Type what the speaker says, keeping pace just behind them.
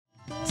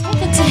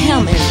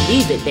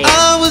Leave it there.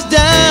 I was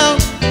down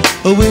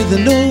with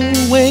no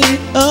way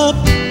up,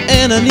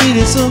 and I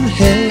needed some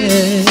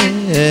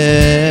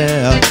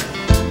help.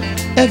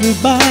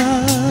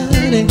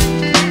 Everybody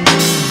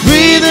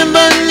breathing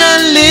but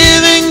not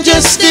living,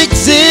 just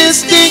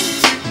existing.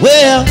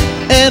 Well,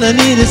 and I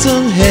needed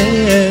some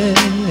help.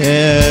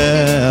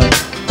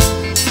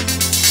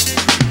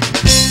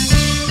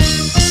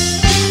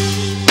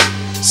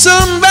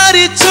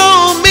 Somebody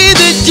told me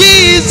that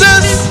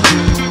Jesus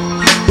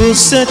will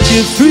set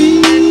you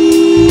free.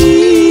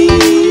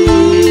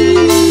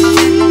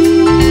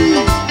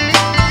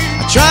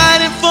 I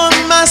tried it for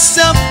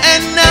myself,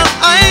 and now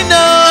I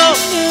know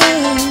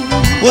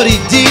what he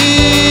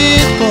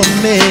did for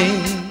me.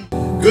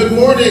 Good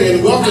morning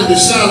and welcome to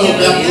Shiloh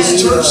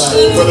Baptist Church,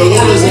 for the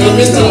Lord is in the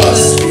midst of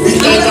us. We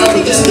thank God for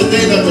this is the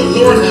day that the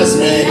Lord has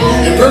made,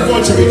 and we're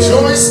going to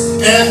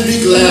rejoice and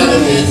be glad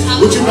in it.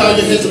 Would you bow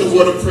your heads in a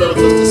word of prayer with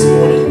us this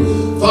morning?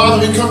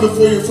 Father, we come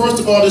before you first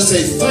of all to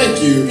say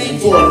thank you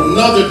for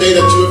another day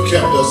that you have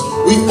kept us.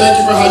 We thank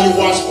you for how you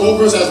watched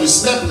over us as we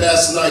slept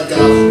last night,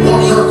 God. No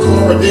hurt,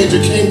 harm, or danger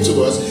came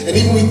to us. And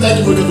even we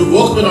thank you because we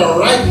woke up in our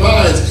right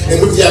minds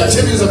and with the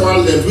activities of our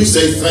limbs, we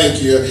say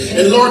thank you.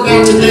 And Lord,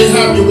 now today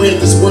have your way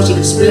in this worship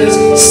experience.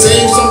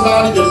 Save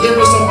somebody,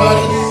 deliver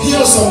somebody,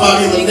 heal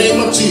somebody in the name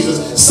of Jesus.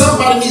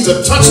 Somebody needs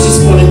a touch this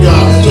morning,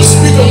 God. Just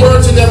speak a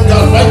word to them,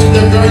 God, right to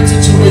their very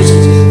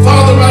situations.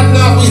 Father, right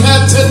now we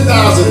had 10,000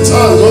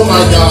 tongues, oh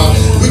my God.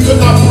 We could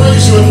not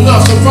praise you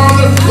enough. So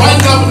Father, right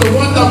now with the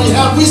one that we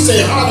have, we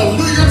say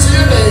hallelujah to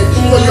your name,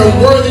 for you're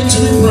worthy to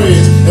be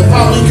praised. And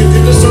Father, we can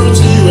give this service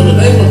to you. In the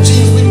name of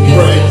Jesus we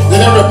pray. Then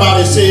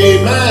everybody say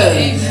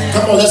amen.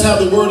 Come on, let's have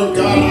the word of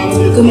God.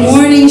 Good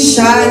morning,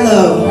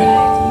 Shiloh.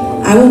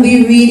 I will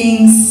be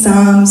reading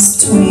Psalms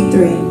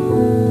 23.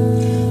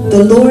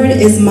 The Lord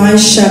is my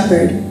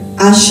shepherd,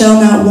 I shall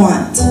not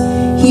want.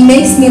 He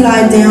makes me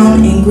lie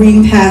down in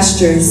green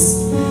pastures.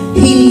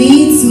 He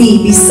leads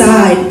me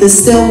beside the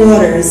still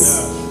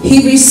waters.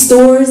 He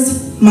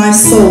restores my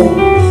soul.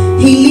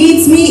 He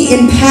leads me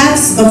in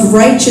paths of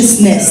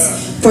righteousness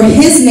for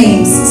his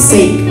name's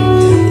sake.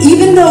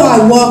 Even though I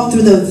walk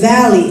through the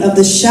valley of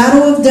the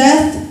shadow of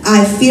death,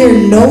 I fear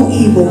no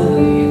evil.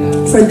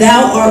 For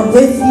thou art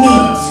with me.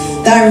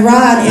 Thy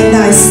rod and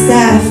thy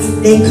staff,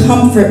 they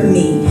comfort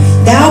me.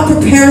 Thou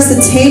preparest a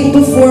table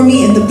before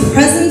me in the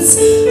presence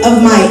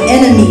of my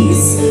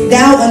enemies.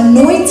 Thou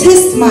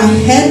anointest my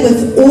head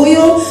with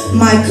oil,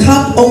 my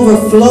cup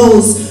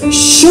overflows.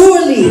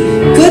 Surely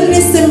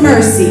goodness and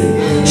mercy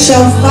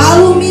shall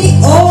follow me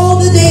all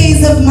the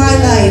days of my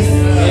life,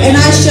 and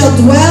I shall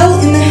dwell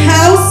in the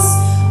house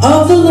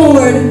of the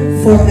Lord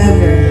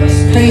forever.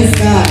 Praise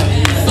God.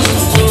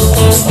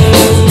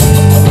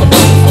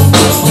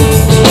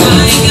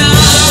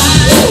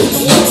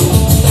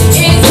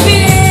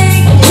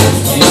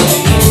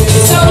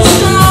 So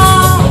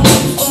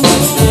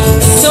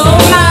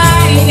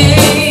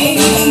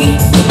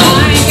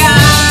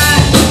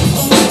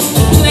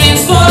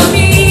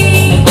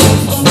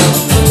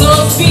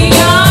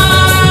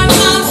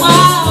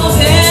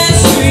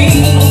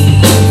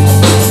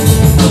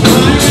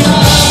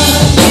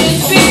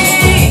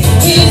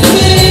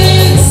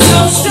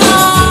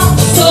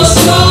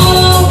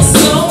strong,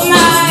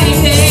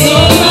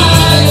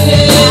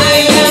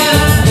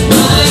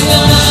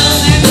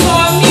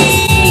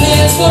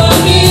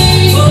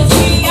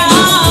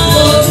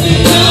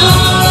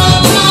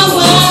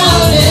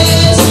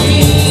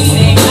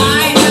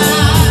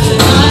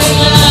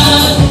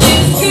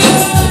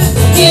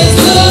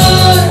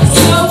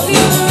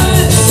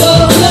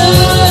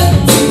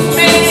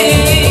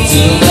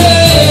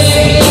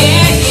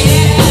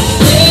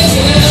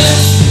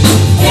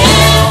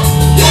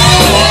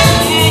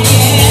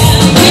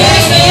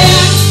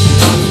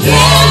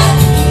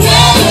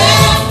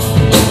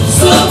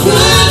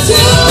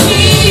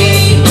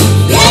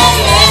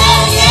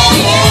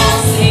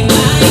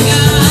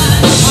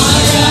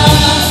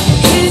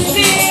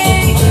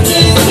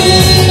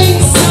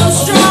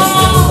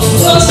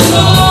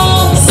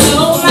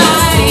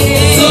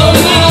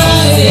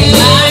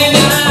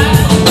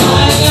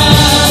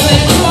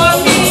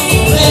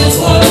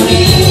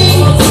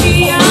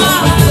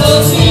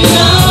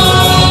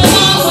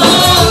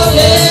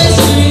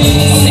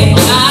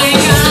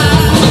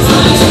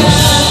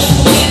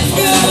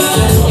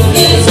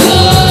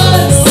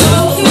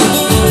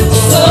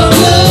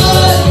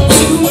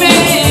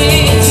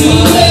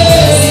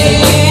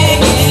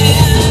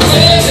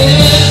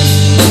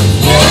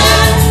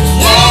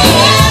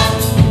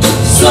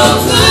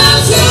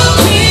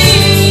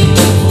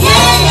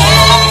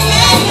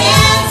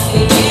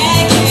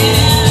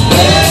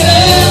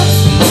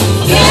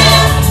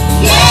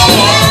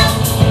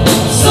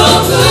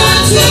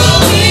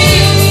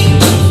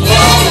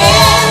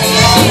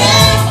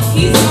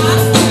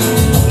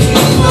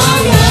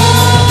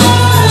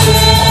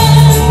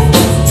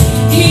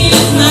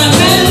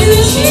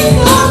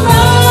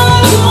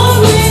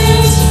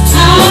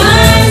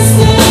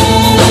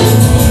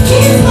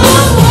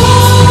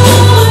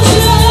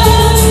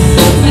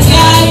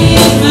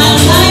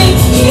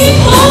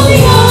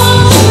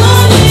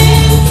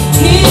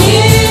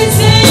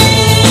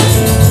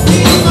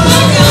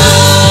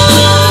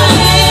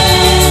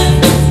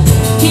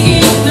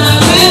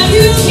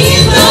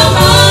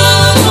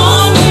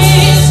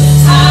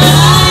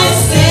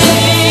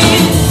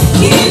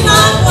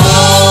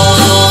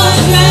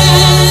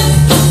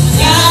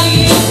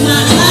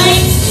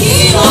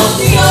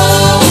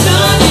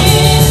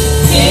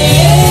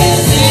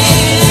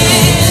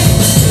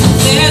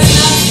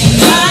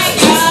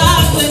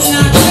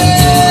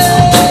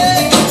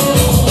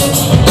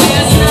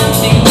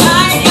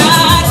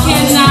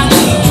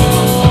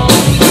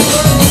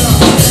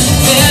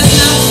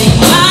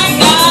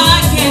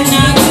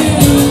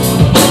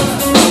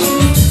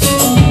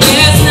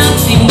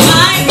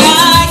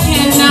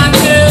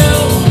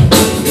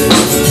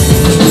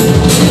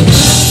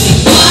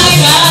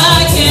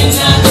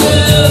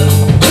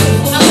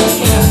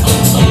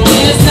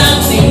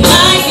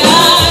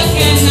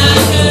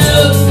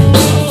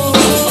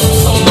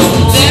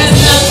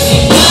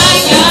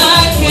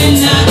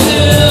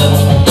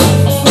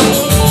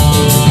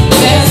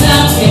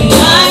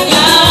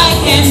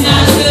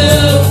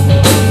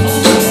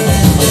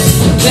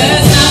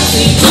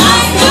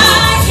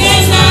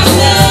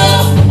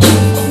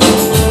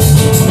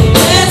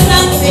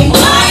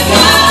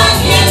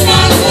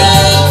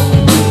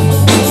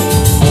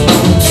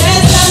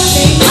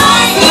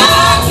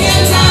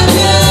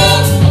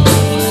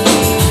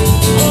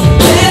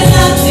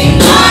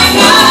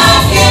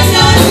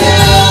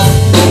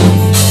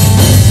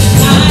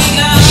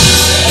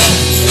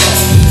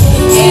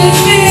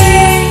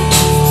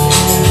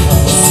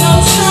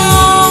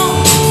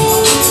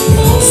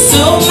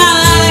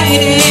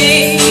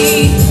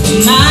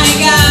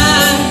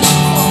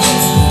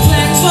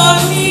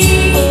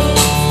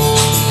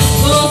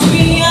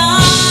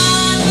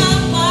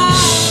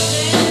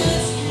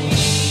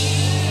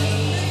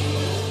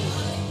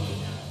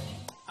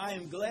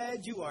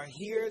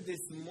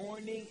 this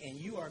morning,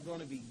 and you are going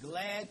to be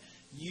glad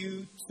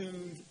you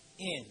tuned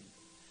in.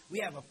 We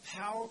have a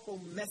powerful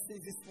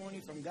message this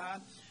morning from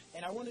God,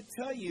 and I want to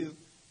tell you,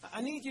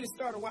 I need you to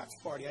start a watch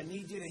party. I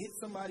need you to hit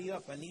somebody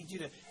up. I need you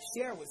to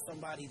share with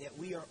somebody that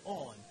we are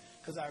on,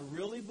 because I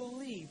really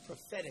believe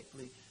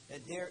prophetically that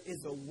there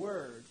is a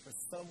word for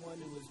someone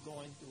who is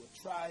going through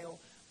a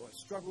trial or a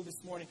struggle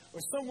this morning, or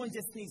someone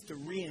just needs to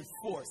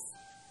reinforce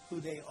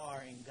who they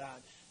are in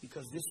God,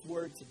 because this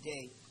word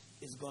today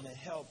is going to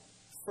help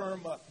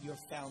firm up your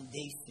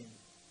foundation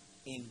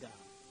in God.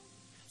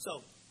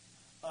 So,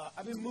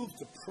 I've been moved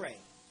to pray,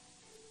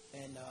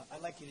 and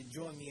I'd like you to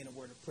join me in a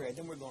word of prayer.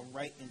 Then we're going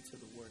right into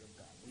the word of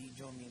God. Will you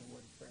join me in a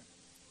word of prayer?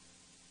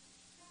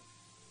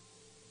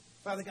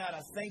 Father God,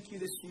 I thank you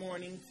this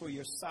morning for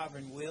your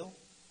sovereign will.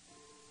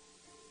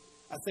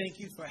 I thank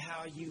you for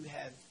how you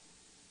have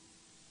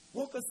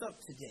woke us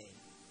up today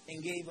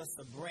and gave us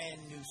a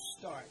brand new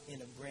start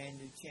and a brand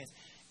new chance.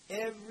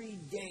 Every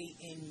day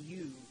in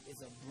you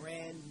is a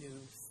brand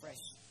new,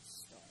 fresh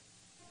start.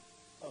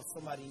 Oh,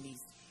 somebody needs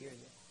to hear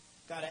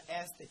that. God, I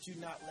ask that you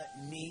not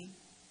let me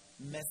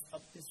mess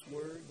up this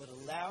word, but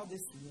allow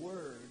this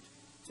word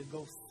to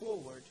go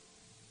forward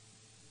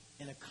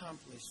and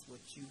accomplish what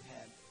you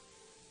have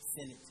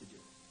sent it to do.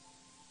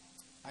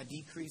 I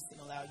decrease and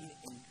allow you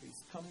to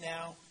increase. Come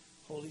now,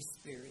 Holy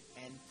Spirit,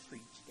 and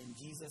preach. In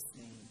Jesus'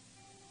 name,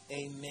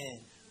 amen.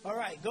 All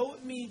right, go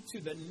with me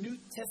to the New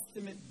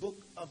Testament book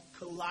of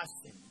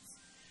Colossians.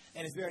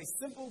 And it's very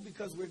simple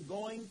because we're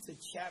going to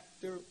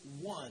chapter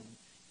 1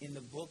 in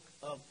the book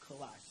of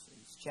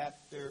Colossians.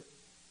 Chapter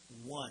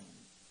 1,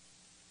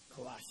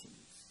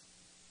 Colossians.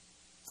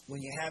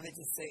 When you have it,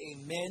 just say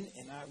amen,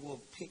 and I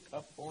will pick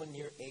up on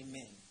your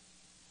amen.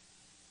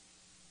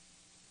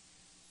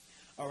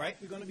 All right,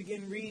 we're going to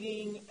begin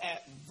reading at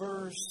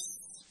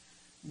verse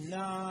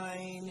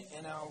 9,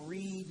 and I'll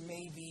read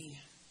maybe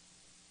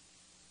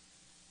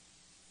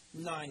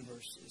 9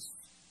 verses,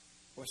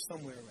 or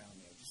somewhere around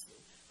there.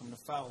 I'm going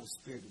to follow the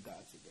Spirit of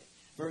God today.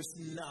 Verse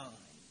 9.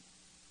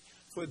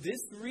 For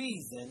this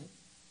reason,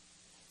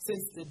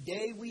 since the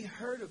day we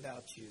heard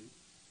about you,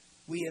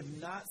 we have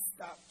not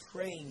stopped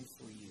praying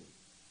for you.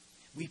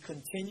 We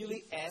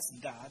continually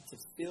ask God to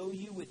fill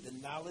you with the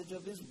knowledge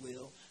of his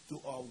will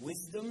through all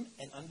wisdom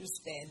and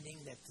understanding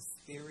that the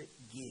Spirit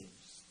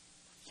gives,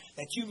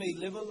 that you may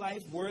live a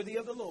life worthy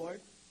of the Lord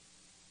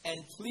and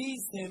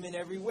please him in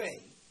every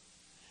way,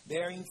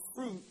 bearing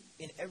fruit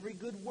in every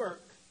good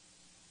work,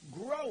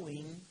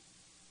 growing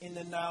in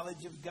the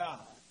knowledge of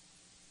God,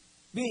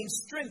 being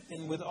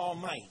strengthened with all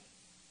might,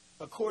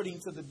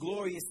 according to the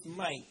glorious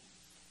might,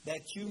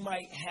 that you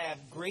might have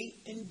great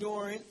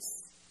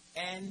endurance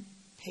and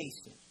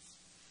patience.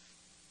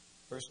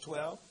 Verse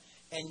 12,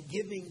 and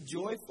giving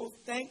joyful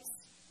thanks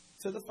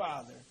to the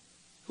Father,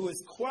 who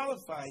has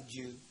qualified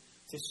you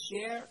to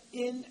share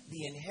in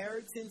the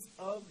inheritance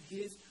of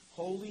his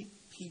holy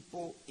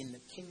people in the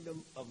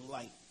kingdom of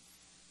light.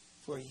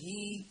 For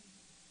he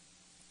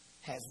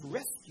has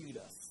rescued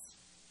us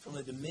from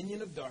the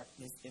dominion of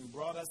darkness and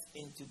brought us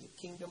into the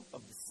kingdom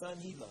of the Son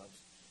he loves,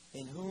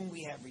 in whom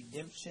we have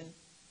redemption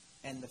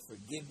and the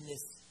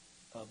forgiveness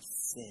of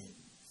sins.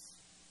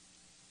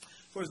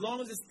 For as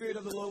long as the Spirit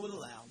of the Lord will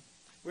allow,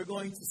 we're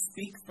going to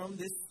speak from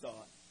this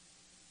thought.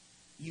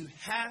 You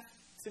have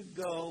to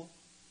go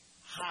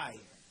higher.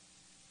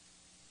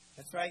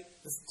 That's right.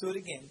 Let's do it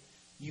again.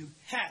 You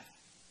have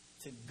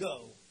to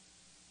go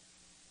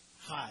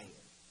higher.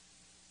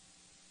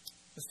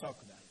 Let's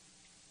talk about it.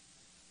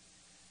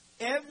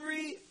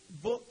 Every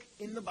book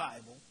in the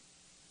Bible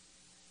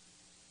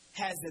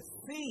has a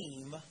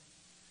theme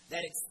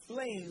that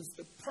explains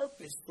the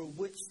purpose for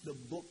which the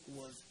book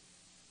was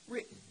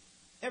written.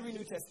 Every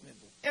New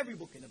Testament book, every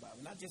book in the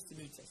Bible, not just the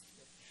New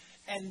Testament.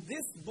 And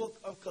this book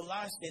of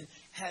Colossians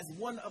has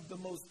one of the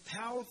most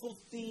powerful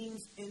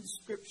themes in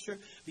Scripture,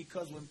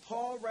 because when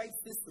Paul writes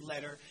this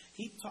letter,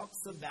 he talks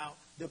about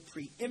the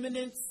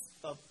preeminence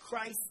of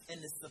Christ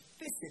and the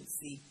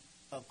sufficiency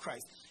of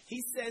Christ.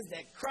 He says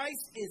that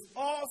Christ is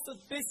all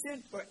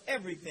sufficient for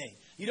everything.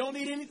 You don't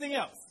need anything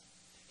else.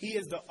 He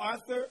is the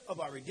author of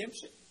our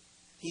redemption.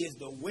 He is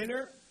the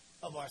winner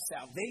of our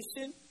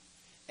salvation.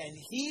 And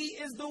he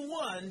is the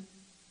one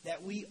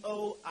that we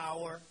owe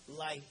our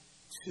life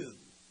to.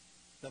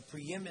 The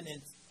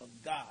preeminence of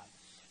God.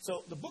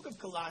 So the book of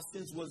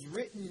Colossians was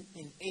written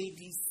in AD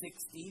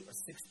 60 or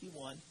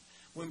 61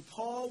 when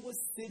Paul was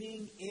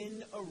sitting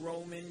in a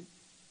Roman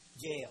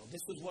jail.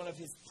 This was one of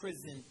his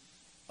prison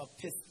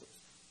epistles.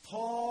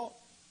 Paul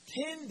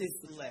penned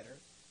this letter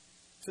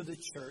to the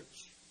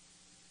church,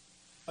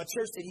 a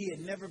church that he had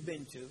never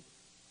been to,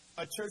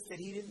 a church that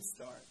he didn't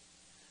start.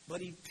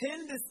 But he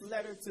penned this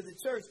letter to the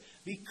church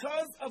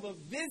because of a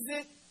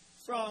visit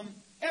from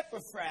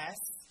Epaphras,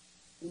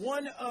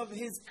 one of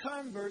his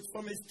converts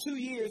from his 2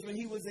 years when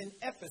he was in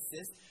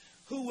Ephesus,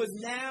 who was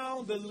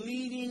now the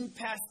leading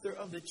pastor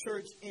of the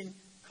church in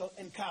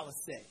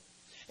Colossae.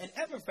 And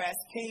Epaphras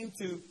came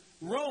to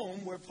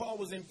Rome, where Paul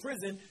was in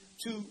prison,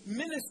 to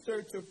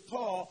minister to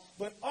Paul,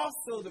 but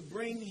also to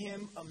bring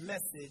him a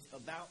message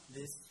about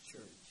this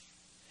church.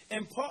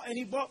 And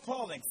he brought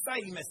Paul an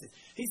exciting message.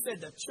 He said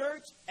the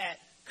church at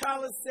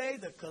Colossae,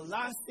 the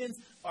Colossians,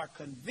 are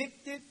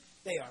convicted.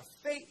 They are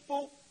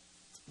faithful.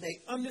 They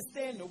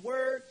understand the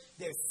word.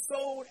 They're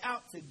sold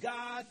out to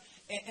God.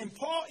 And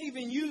Paul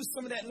even used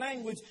some of that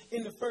language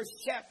in the first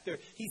chapter.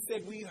 He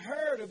said, we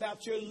heard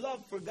about your love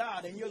for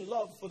God and your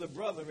love for the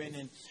brethren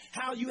and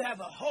how you have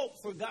a hope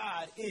for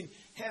God in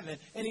heaven.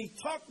 And he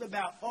talked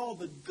about all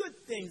the good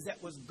things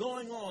that was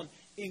going on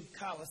in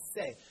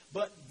Colossae.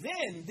 But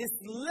then this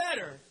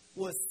letter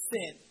was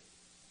sent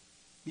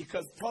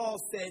because Paul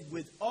said,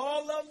 with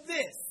all of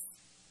this,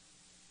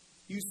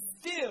 you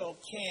still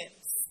can't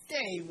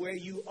stay where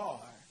you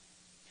are.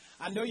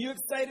 I know you're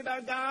excited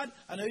about God.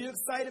 I know you're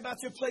excited about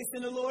your place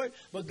in the Lord.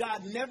 But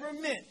God never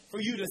meant for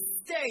you to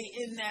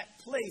stay in that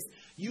place.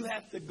 You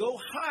have to go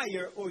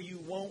higher or you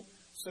won't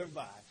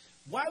survive.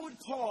 Why would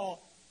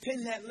Paul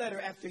pen that letter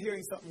after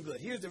hearing something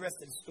good? Here's the rest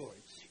of the story.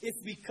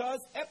 It's because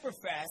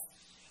Epaphras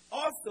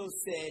also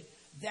said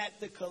that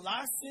the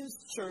Colossians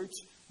church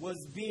was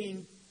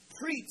being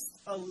preached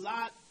a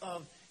lot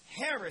of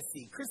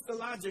heresy,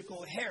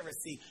 Christological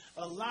heresy,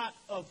 a lot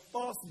of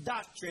false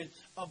doctrine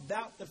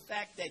about the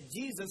fact that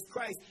Jesus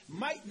Christ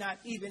might not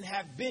even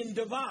have been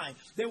divine.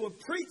 They were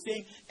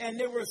preaching and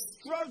they were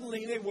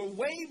struggling, they were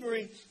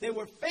wavering, they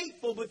were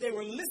faithful, but they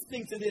were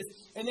listening to this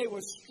and they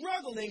were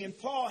struggling, and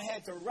Paul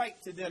had to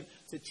write to them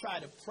to try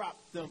to prop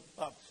them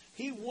up.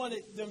 He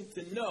wanted them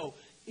to know,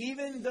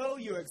 even though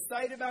you're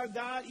excited about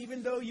God,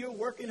 even though you're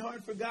working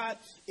hard for God,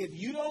 if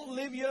you don't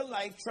live your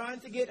life trying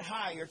to get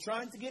higher,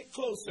 trying to get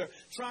closer,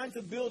 trying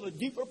to build a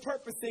deeper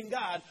purpose in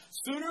God,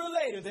 sooner or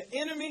later the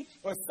enemy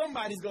or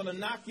somebody's going to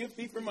knock your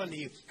feet from under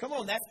you. Come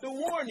on, that's the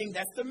warning,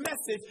 that's the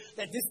message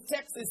that this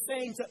text is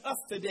saying to us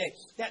today.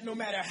 That no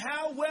matter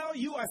how well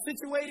you are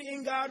situated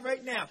in God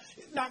right now,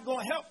 it's not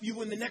going to help you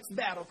when the next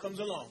battle comes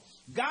along.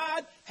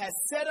 God has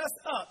set us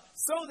up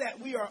so that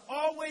we are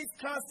always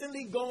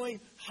constantly going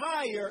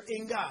higher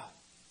in God.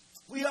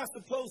 We are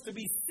supposed to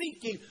be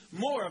seeking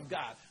more of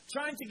God,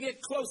 trying to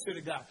get closer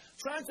to God,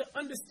 trying to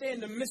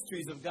understand the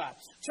mysteries of God,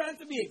 trying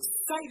to be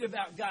excited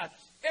about God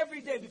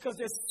every day because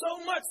there's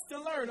so much to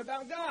learn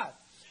about God.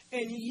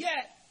 And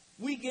yet,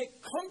 we get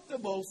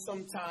comfortable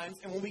sometimes,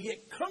 and when we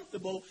get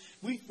comfortable,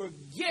 we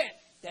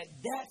forget that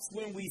that's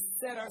when we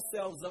set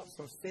ourselves up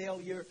for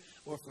failure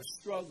or for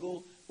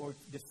struggle or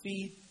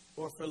defeat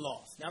or for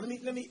loss. Now, let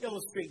me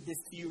illustrate this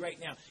to you right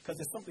now because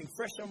there's something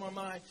fresh on my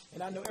mind,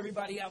 and I know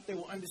everybody out there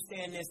will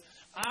understand this.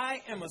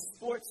 I am a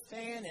sports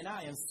fan, and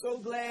I am so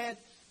glad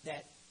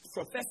that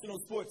professional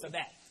sports are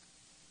back.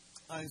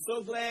 I'm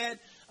so glad.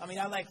 I mean,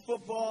 I like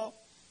football.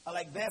 I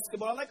like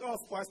basketball. I like all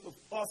sports,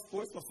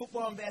 but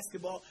football and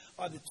basketball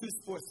are the two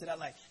sports that I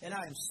like. And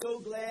I am so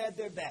glad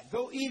they're back.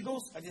 Go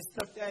Eagles. I just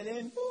stuck that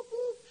in.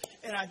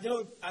 And I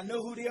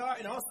know who they are.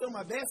 And also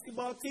my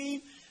basketball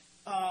team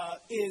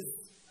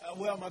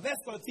my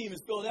basketball team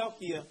is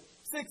Philadelphia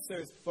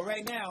Sixers. But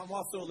right now, I'm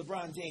also a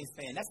LeBron James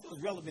fan. That's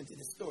what's relevant to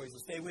this story, so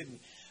stay with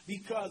me.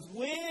 Because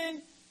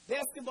when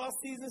basketball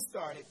season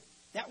started,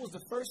 that was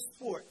the first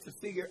sport to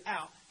figure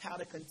out how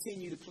to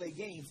continue to play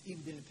games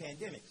even in the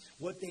pandemic.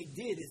 What they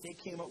did is they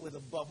came up with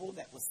a bubble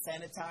that was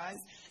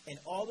sanitized, and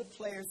all the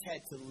players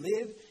had to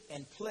live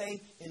and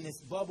play in this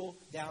bubble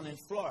down in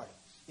Florida.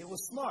 It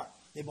was smart.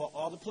 They brought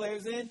all the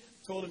players in,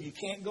 told them you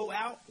can't go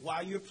out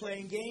while you're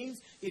playing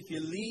games. If you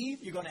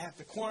leave, you're going to have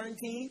to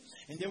quarantine.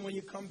 And then when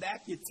you come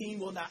back, your team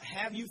will not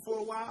have you for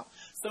a while.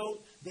 So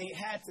they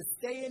had to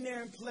stay in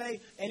there and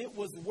play, and it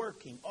was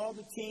working. All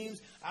the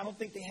teams, I don't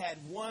think they had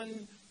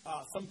one.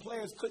 Some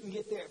players couldn't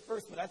get there at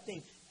first, but I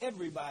think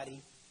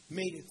everybody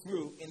made it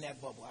through in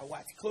that bubble. I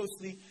watched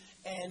closely.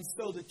 And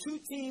so the two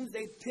teams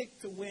they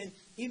picked to win,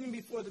 even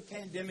before the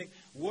pandemic,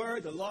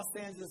 were the Los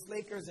Angeles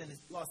Lakers and the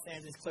Los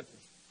Angeles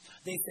Clippers.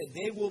 They said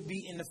they will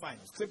be in the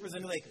finals, Clippers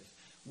and the Lakers.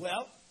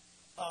 Well,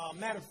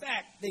 matter of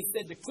fact, they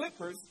said the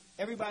Clippers,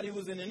 everybody who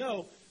was in the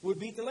know, would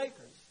beat the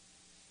Lakers.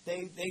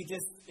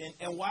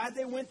 And why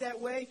they went that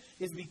way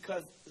is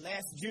because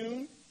last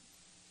June,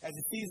 as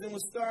the season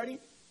was starting,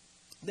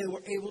 they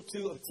were able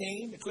to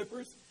obtain, the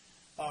Clippers,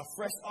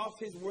 fresh off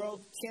his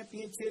world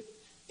championship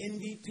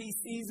MVP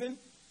season,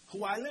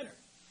 Kawhi Leonard.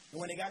 And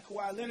when they got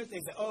Kawhi Leonard,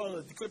 they said,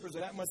 oh, the Clippers are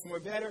that much more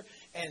better.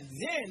 And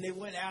then they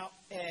went out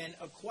and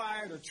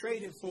acquired or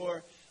traded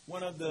for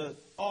one of the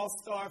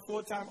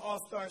full-time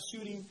all-star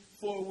shooting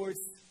forwards,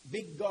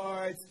 big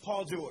guards,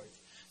 Paul George.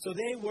 So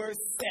they were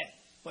set.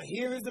 But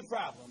here is the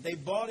problem. They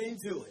bought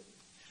into it.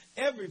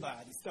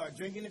 Everybody started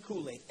drinking the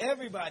Kool-Aid.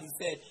 Everybody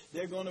said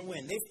they're going to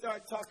win. They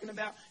start talking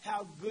about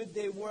how good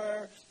they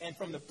were. And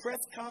from the press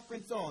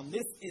conference on,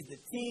 this is the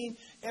team.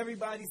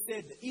 Everybody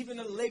said that even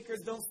the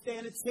Lakers don't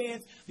stand a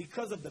chance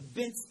because of the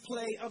bench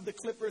play of the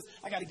Clippers.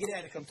 I got to get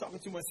at it because I'm talking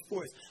too much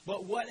sports.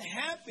 But what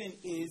happened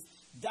is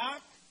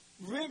Doc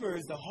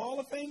Rivers, the Hall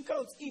of Fame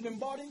coach, even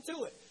bought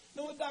into it.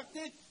 You know what Doc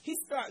did? He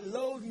started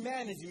load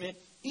management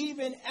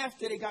even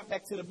after they got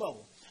back to the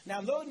bubble.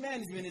 Now, load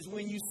management is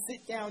when you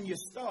sit down your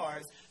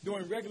stars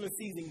during regular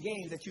season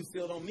games that you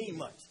feel don't mean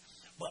much.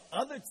 But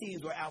other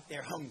teams were out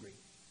there hungry.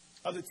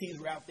 Other teams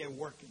were out there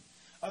working.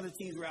 Other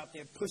teams were out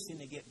there pushing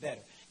to get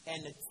better.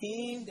 And the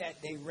team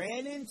that they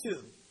ran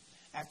into,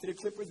 after the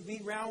Clippers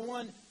beat round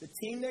one, the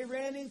team they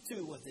ran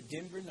into was the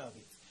Denver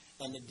Nuggets.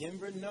 And the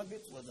Denver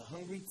Nuggets was a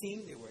hungry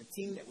team. They were a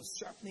team that was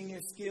sharpening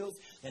their skills.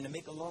 And to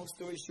make a long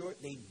story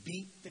short, they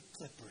beat the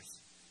Clippers.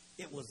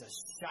 It was a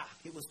shock.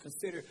 It was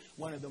considered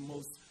one of the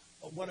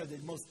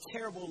most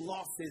terrible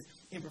losses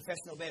in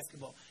professional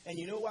basketball. And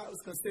you know why it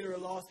was considered a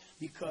loss?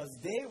 Because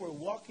they were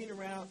walking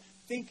around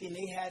thinking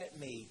they had it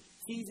made,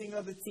 teasing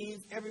other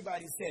teams.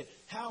 Everybody said,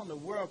 how in the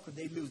world could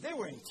they lose? They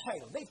were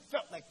entitled. They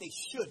felt like they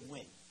should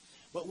win.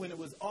 But when it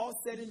was all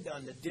said and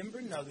done, the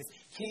Denver Nuggets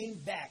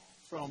came back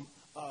from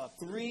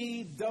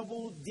 3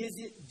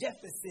 double-digit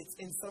deficits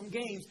in some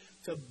games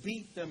to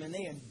beat them, and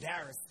they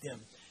embarrassed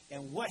them.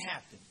 And what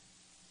happened?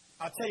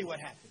 I'll tell you what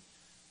happened.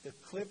 The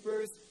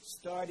Clippers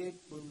started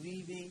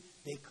believing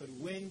they could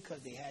win because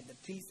they had the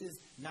pieces,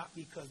 not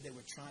because they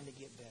were trying to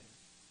get better.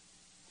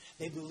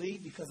 They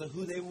believed because of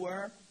who they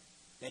were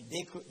that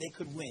they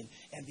could win.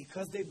 And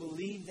because they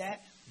believed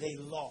that, they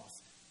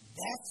lost.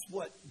 That's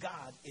what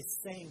God is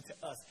saying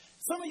to us.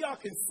 Some of y'all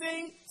can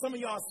sing. Some of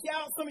y'all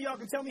shout. Some of y'all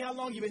can tell me how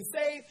long you've been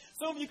saved.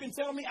 Some of you can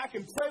tell me I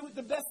can pray with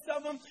the best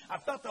of them. I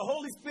felt the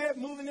Holy Spirit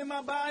moving in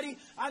my body.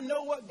 I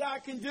know what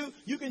God can do.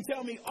 You can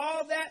tell me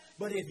all that.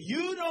 But if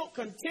you don't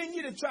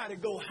continue to try to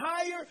go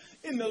higher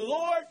in the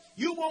Lord,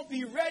 you won't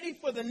be ready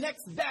for the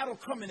next battle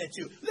coming at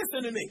you.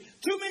 Listen to me.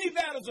 Too many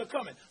battles are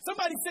coming.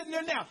 Somebody's sitting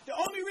there now. The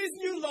only reason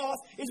you lost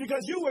is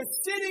because you were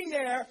sitting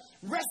there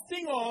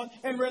resting on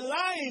and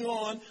relying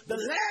on the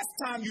last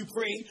time you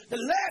prayed, the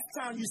last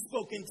time you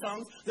spoke in tongues,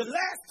 the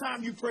last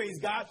time you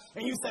praised God,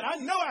 and you said, I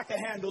know I can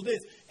handle this.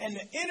 And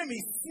the enemy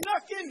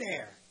snuck in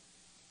there.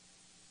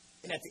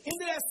 And at the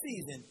end of that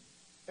season,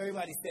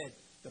 everybody said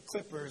the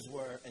Clippers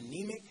were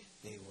anemic.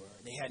 They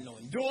had no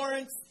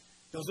endurance.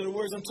 Those are the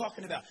words I'm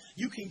talking about.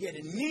 You can get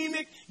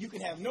anemic. You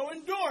can have no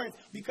endurance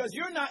because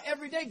you're not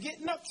every day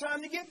getting up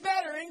trying to get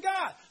better in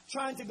God,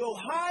 trying to go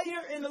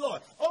higher in the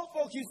Lord. Old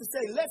folks used to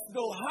say, let's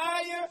go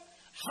higher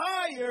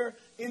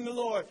in the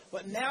Lord.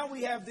 But now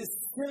we have this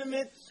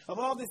sentiment of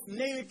all this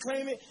name it,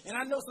 claim it, and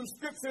I know some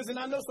scriptures and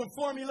I know some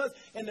formulas,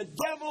 and the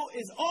devil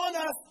is on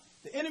us,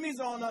 the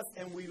enemy's on us,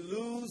 and we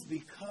lose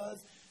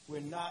because we're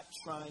not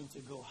trying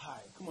to go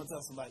higher. Come on,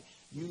 tell somebody,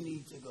 you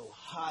need to go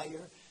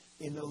higher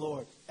in the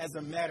Lord. As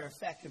a matter of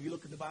fact, if you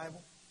look at the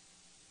Bible,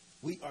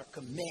 we are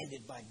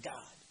commanded by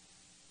God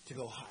to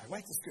go higher.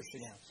 Write the scripture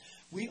down.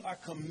 We are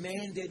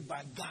commanded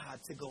by God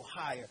to go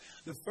higher.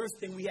 The first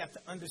thing we have to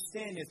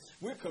understand is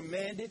we're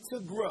commanded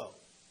to grow.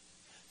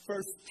 1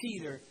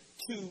 Peter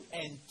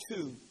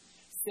 2:2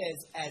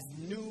 says, as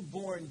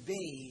newborn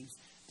babes,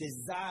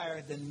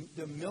 desire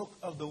the milk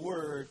of the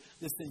word,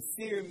 the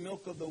sincere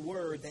milk of the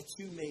word, that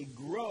you may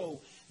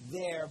grow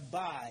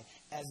thereby.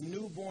 As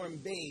newborn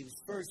babes,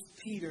 1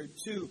 Peter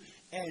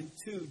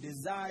 2:2,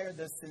 desire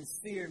the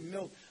sincere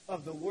milk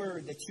of the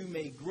word, that you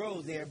may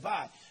grow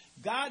thereby.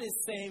 God is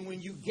saying when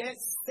you get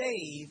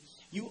saved,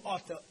 you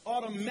ought to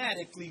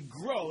automatically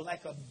grow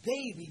like a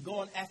baby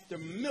going after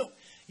milk.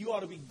 You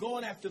ought to be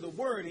going after the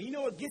word. And you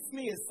know what gets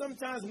me is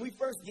sometimes when we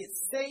first get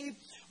saved,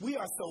 we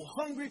are so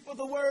hungry for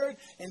the word,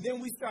 and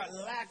then we start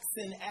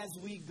laxing as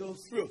we go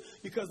through.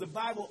 Because the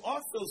Bible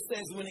also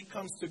says when it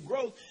comes to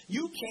growth,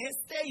 you can't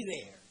stay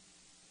there.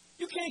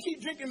 You can't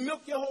keep drinking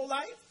milk your whole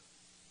life.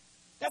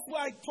 That's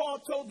why Paul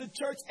told the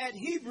church at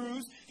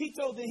Hebrews, he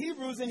told the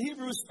Hebrews in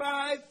Hebrews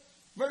 5,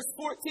 verse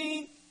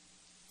 14,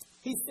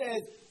 he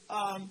says,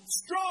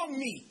 strong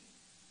meat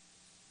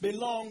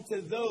belong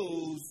to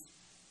those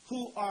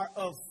who are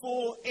of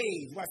full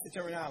age. Watch the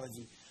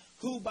terminology.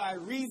 Who by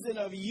reason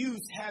of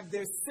use have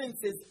their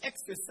senses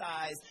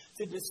exercised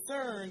to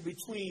discern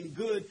between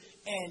good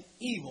and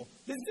evil.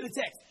 Listen to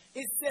the text.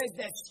 It says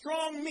that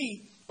strong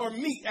meat, or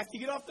meat, after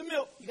you get off the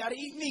milk, you got to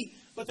eat meat.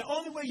 But the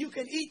only way you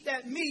can eat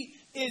that meat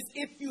is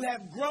if you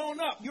have grown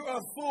up. You're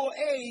of full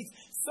age,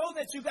 so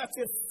that you got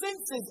your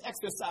senses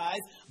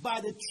exercised by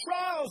the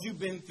trials you've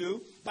been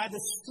through, by the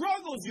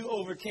struggles you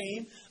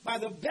overcame, by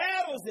the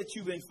battles that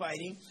you've been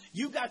fighting.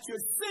 You got your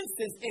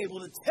senses able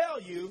to tell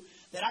you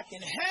that I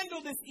can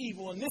handle this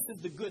evil, and this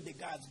is the good that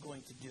God's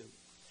going to do.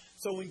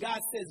 So when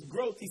God says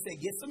growth, he said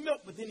get some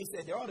milk, but then he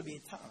said there ought to be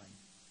a time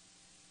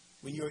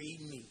when you're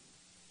eating meat.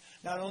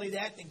 Not only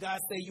that, did God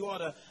say you ought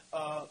to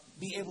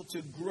be able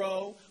to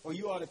grow, or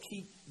you ought to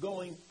keep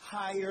going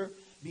higher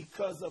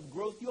because of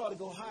growth. You ought to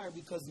go higher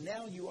because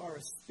now you are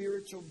a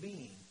spiritual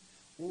being.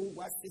 Oh,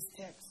 watch this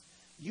text.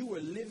 You were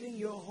living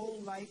your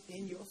whole life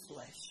in your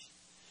flesh.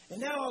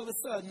 And now all of a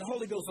sudden, the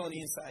Holy Ghost on the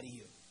inside of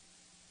you.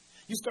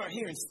 You start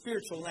hearing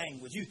spiritual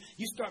language.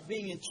 You start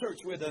being in church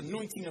where the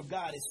anointing of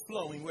God is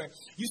flowing, where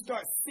you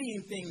start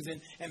seeing things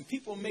and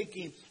people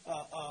making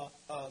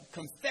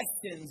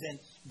confessions and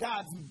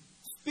God's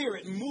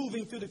Spirit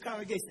moving through the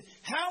congregation.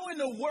 How in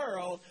the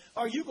world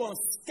are you going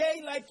to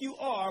stay like you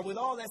are with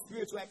all that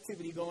spiritual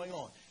activity going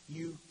on?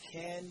 You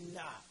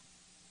cannot.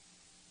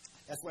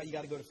 That's why you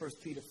got to go to 1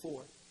 Peter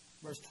 4,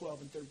 verse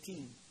 12 and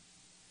 13.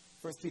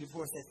 1 Peter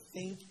 4 says,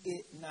 think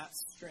it not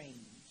strange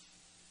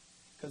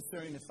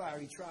concerning the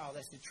fiery trial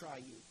that should try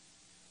you,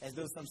 as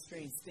though some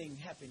strange thing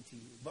happened to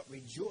you, but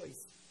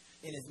rejoice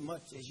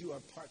inasmuch as you are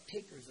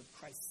partakers of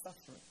Christ's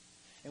suffering.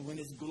 And when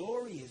his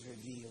glory is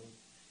revealed,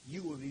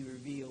 you will be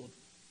revealed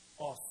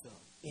also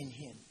in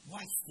him.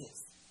 Watch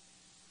this.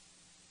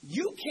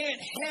 You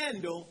can't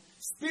handle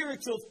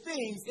spiritual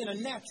things in a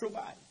natural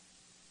body.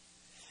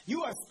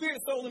 You are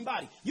spirit, soul, and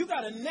body. You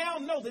got to now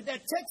know that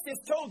text has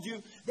told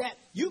you that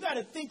you got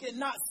to think it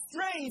not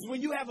strange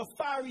when you have a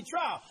fiery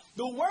trial.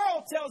 The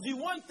world tells you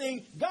one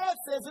thing, God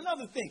says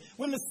another thing.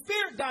 When the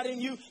Spirit got in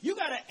you, you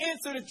got to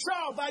answer the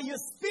trial by your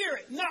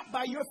spirit, not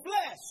by your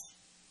flesh.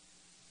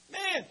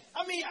 Man,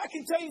 I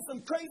can tell you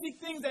some crazy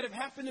things that have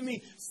happened to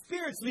me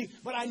spiritually,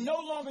 but I no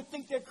longer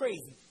think they're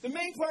crazy. The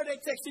main part of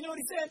that text, you know what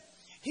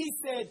he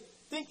said?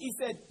 He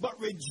said, but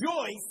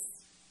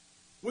rejoice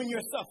when you're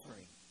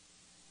suffering.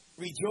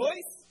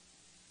 Rejoice?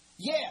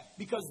 Yeah,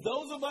 because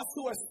those of us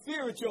who are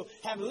spiritual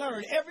have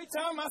learned every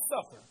time I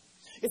suffer,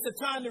 it's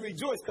a time to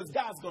rejoice because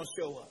God's going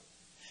to show up.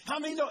 How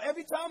many know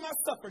every time I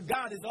suffer,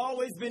 God has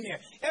always been there?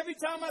 Every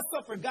time I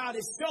suffer, God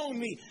has shown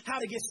me how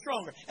to get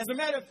stronger. As a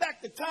matter of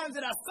fact, the times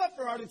that I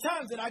suffer are the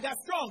times that I got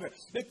stronger.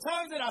 The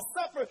times that I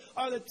suffer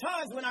are the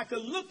times when I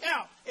could look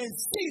out and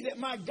see that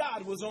my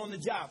God was on the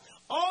job.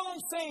 All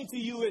I'm saying to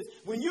you is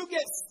when you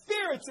get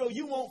spiritual,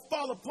 you won't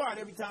fall apart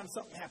every time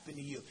something happens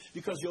to you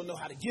because you'll know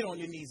how to get on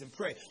your knees and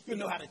pray. You'll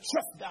know how to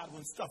trust God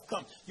when stuff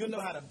comes. You'll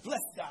know how to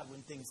bless God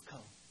when things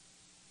come.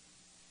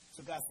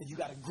 So God said, you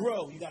got to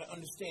grow. You got to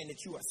understand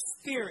that you are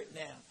spirit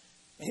now.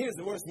 And here's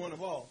the worst one of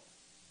all.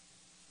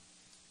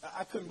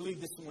 I couldn't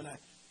believe this when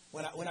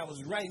I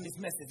was writing this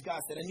message. God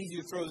said, I need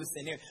you to throw this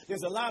in there.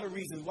 There's a lot of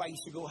reasons why you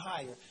should go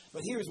higher.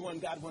 But here's one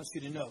God wants you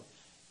to know.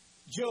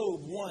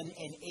 Job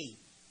 1:8.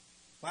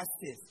 Watch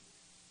this.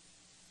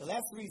 The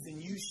last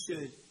reason you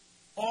should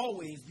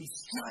always be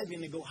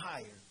striving to go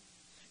higher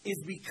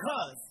is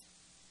because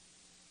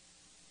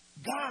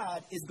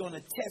God is going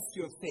to test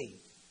your faith.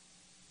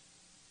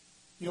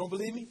 You don't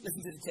believe me?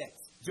 Listen to the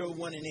text. Job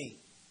 1:8.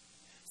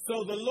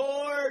 So the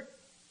Lord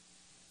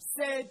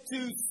said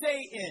to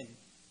Satan,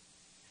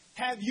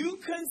 have you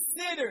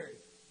considered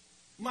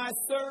my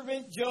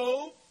servant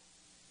Job,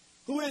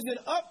 who is an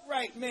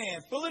upright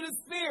man, full of the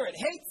Spirit,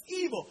 hates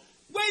evil?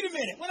 Wait a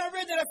minute. When I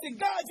read that, I said,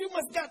 God, you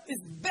must got this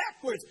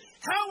backwards.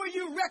 How are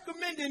you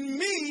recommending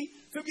me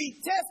to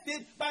be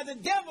tested by the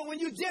devil when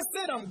you just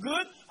said I'm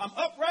good, I'm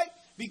upright?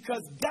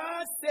 Because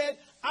God said,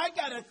 I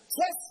got to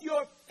test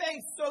your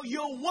faith so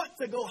you'll want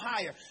to go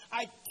higher.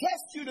 I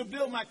test you to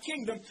build my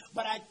kingdom,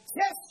 but I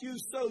test you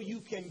so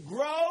you can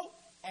grow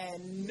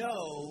and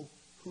know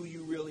who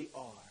you really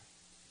are.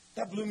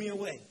 That blew me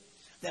away.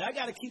 That I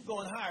got to keep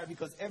going higher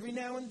because every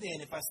now and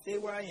then, if I stay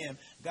where I am,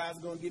 God's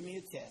going to give me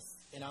a test.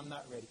 And I'm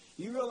not ready.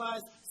 You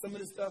realize some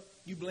of the stuff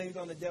you blamed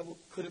on the devil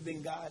could have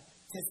been God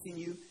testing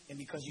you. And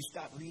because you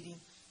stopped reading,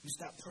 you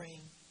stopped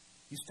praying,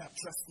 you stopped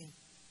trusting.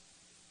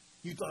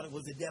 You thought it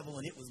was the devil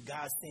and it was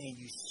God saying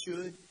you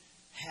should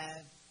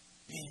have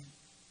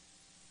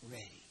been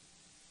ready.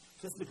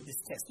 Let's look at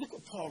this text. Look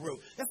what Paul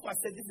wrote. That's why I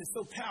said this is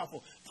so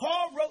powerful.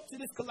 Paul wrote to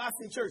this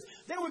Colossian church.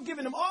 They were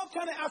giving him all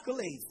kind of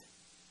accolades.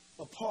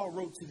 But Paul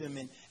wrote to them,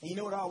 and you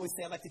know what I always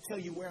say? I like to tell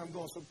you where I'm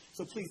going.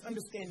 So please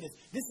understand this.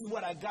 This is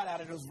what I got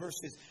out of those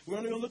verses. We're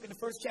only going to look at the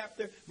first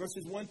chapter,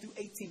 verses 1 through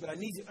 18, but I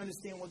need you to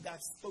understand what God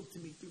spoke to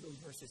me through those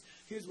verses.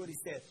 Here's what he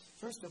said.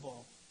 First of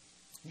all,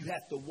 you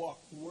have to walk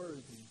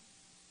worthy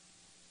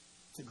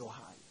to go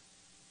higher.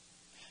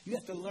 You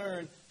have to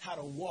learn how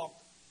to walk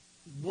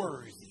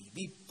worthy.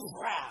 Be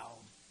proud.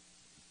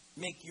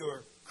 Make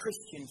your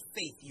Christian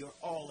faith your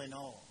all in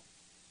all.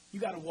 You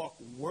got to walk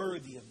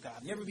worthy of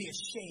God. Never be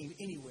ashamed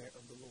anywhere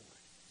of the Lord.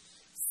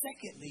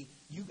 Secondly,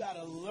 you got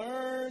to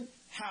learn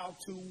how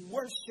to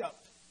worship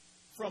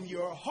from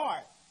your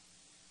heart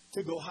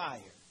to go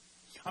higher.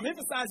 I'm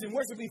emphasizing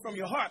worshiping from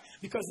your heart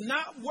because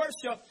not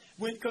worship,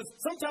 because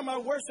sometimes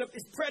our worship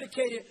is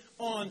predicated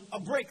on a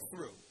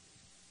breakthrough.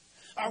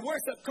 Our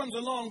worship comes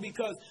along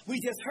because we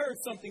just heard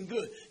something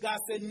good. God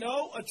said,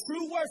 no, a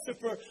true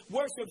worshiper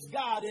worships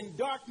God in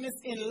darkness,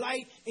 in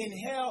light, in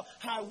hell,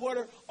 high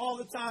water, all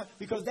the time.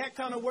 Because that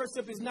kind of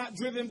worship is not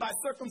driven by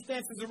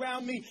circumstances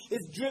around me.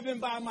 It's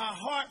driven by my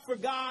heart for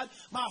God.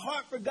 My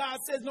heart for God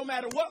says no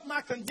matter what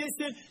my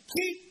condition,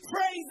 keep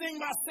praising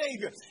my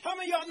Savior. How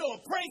many of y'all know a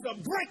praise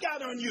will break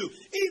out on you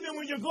even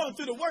when you're going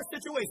through the worst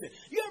situation?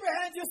 You ever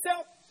had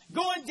yourself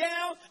going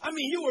down?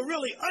 You were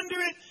really under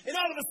it, and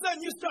all of a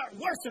sudden you start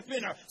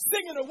worshiping or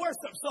singing a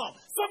worship song.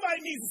 Somebody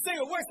needs to sing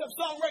a worship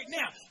song right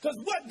now, because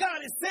what God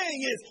is saying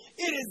is,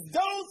 it is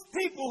those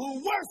people who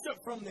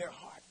worship from their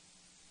heart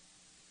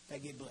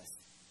that get blessed.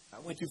 I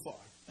went too far.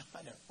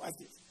 I know. Watch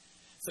this.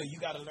 So you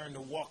got to learn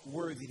to walk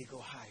worthy to go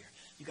higher.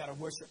 You got to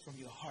worship from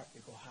your heart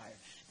to go higher.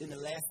 Then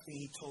the last thing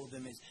he told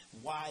them is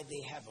why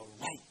they have a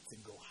right to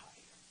go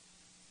higher.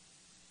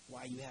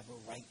 Why you have a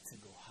right to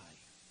go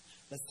higher.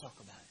 Let's talk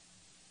about it.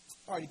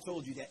 I already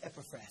told you that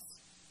Epaphras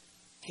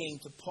came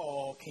to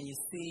Paul, can you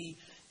see,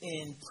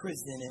 in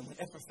prison. And when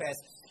Epaphras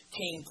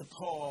came to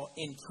Paul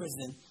in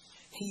prison,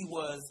 he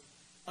was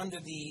under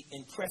the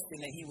impression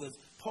that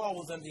Paul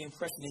was under the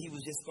impression that he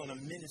was just going to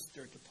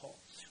minister to Paul.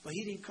 But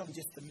he didn't come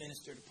just to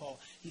minister to Paul.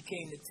 He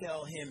came to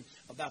tell him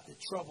about the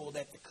trouble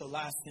that the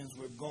Colossians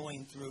were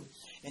going through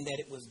and that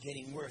it was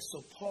getting worse.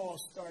 So Paul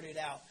started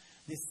out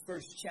this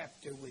first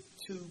chapter with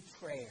 2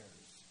 prayers.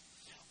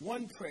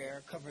 One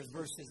prayer covers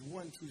verses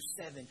 1 through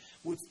 7,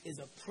 which is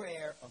a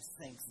prayer of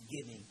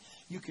thanksgiving.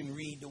 You can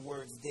read the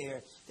words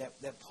there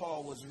that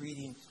Paul was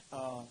reading.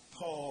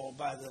 Paul,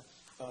 by the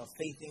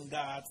faith in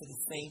God to the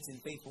saints and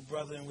faithful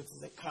brethren, which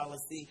is at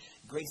Colossae,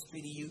 grace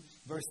be to you.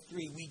 Verse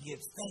 3, we give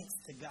thanks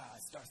to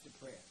God, starts the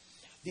prayer.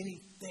 Then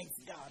he thanks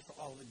God for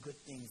all the good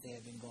things they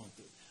have been going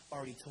through.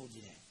 Already told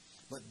you that.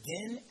 But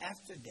then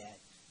after that,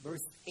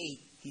 verse 8,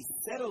 he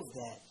settles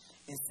that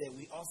and said,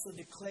 we also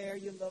declare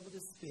your love of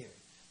the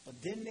Spirit. But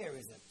then there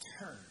is a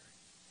turn.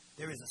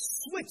 There is a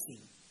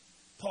switching.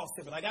 Paul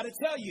said, but I got to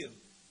tell you,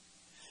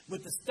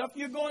 with the stuff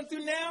you're going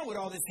through now, with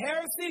all this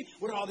heresy,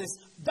 with all this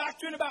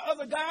doctrine about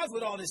other gods,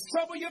 with all this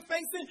trouble you're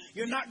facing,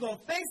 you're not going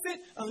to face it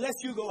unless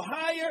you go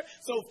higher.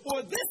 So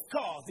for this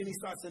cause, then he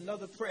starts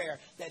another prayer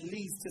that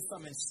leads to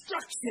some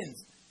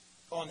instructions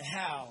on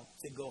how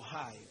to go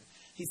higher.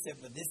 He said,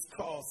 for this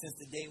cause, since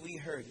the day we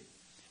heard it,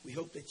 we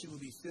hope that you will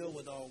be filled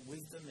with all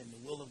wisdom and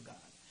the will of God.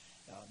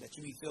 That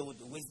you be filled with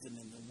the wisdom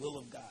and the will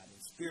of God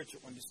and spiritual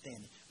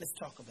understanding. Let's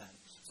talk about it.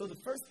 So the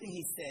first thing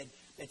he said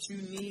that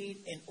you need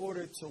in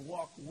order to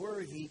walk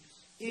worthy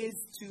is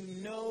to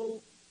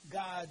know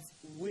God's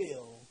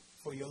will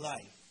for your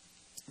life.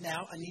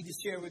 Now, I need to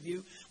share with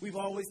you, we've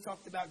always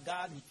talked about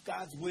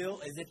God's will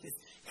as if it's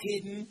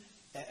hidden,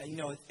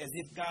 as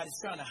if God is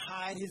trying to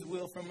hide his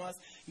will from us.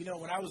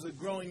 When I was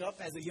growing up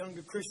as a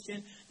younger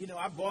Christian,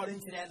 I bought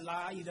into that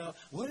lie,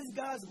 what is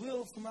God's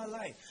will for my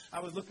life? I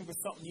was looking for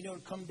something, to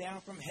come down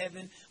from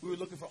heaven. We were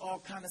looking for all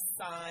kind of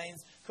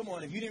signs. Come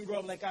on, if you didn't grow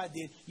up like I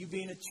did, you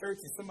be in a church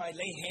and somebody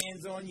lay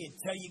hands on you and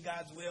tell you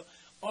God's will.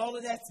 All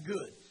of that's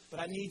good. But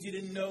I need you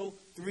to know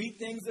 3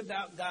 things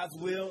about God's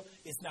will.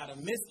 It's not a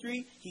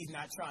mystery. He's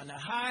not trying to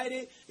hide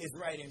it. It's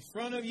right in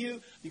front of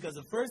you. Because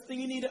the first thing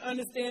you need to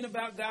understand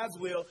about God's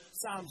will,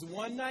 Psalms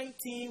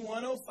 119,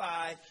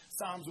 105.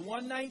 Psalms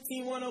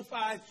 119,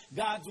 105.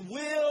 God's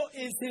will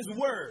is his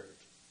word.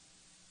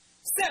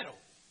 Settled.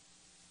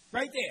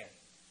 Right there.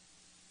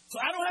 So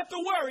I don't have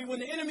to worry when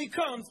the enemy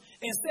comes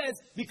and says,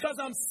 because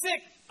I'm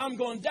sick, I'm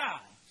going to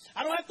die.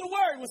 I don't have to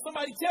worry when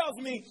somebody tells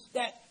me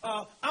that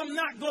I'm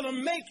not going to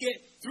make it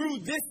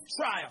through this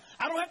trial.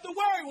 I don't have to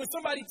worry when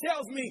somebody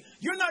tells me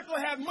you're not going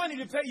to have money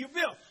to pay your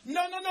bill.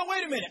 No,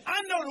 wait a minute.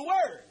 I know the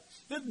word.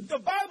 The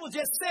Bible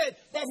just said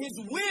that his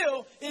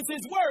will is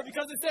his word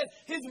because it says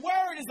his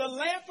word is a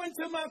lamp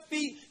unto my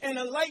feet and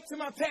a light to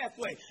my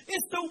pathway.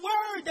 It's the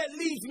word that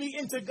leads me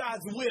into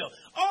God's will.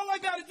 All I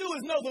got to do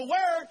is know the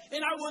word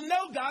and I will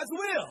know God's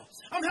will.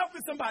 I'm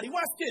helping somebody.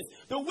 Watch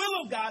this. The will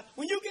of God,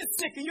 when you get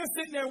sick and you're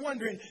sitting there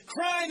wondering,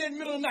 crying in the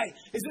middle of the night,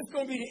 is this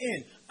going to be the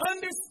end?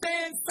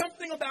 Understand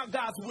something about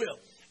God's will.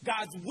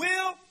 God's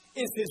will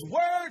is his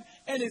word,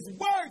 and his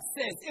word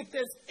says, if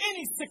there's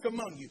any sick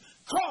among you,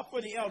 call for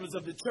the elders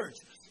of the church,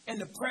 and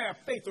the prayer of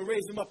faith will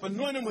raise them up,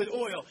 anoint them with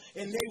oil,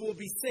 and they will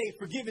be saved,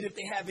 forgiven if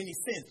they have any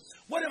sins.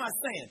 What am I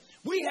saying?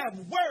 We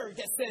have word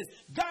that says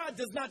God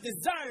does not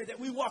desire that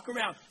we walk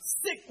around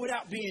sick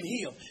without being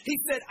healed. He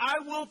said, I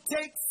will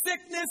take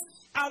sickness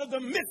out of the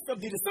midst of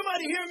thee. Does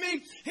somebody hear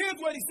me? Here's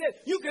what he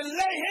said. You can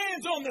lay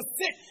hands on the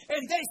sick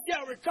and they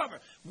shall recover.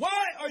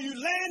 Why are you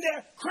laying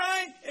there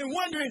crying and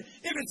wondering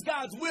if it's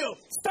God's will?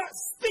 Start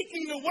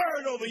speaking the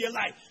word over your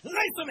life.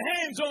 Lay some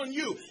hands on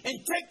you and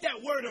take that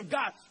word of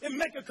God and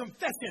make a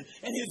confession,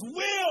 and his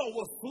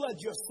will flood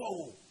your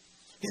soul.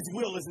 His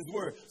will is his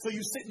word. So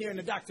you're sitting there in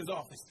the doctor's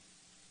office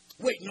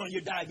waiting on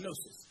your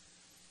diagnosis,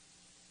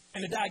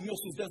 and the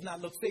diagnosis does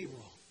not look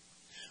favorable.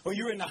 Or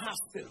you're in the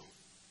hospital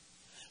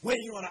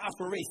waiting on an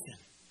operation,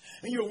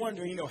 and you're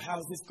wondering,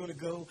 how's this going to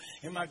go?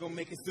 Am I going to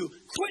make it through?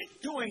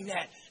 Quit doing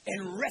that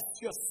and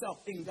rest yourself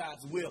in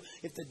God's will.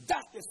 If the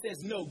doctor says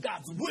no,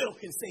 God's will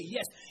can say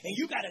yes, and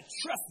you got to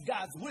trust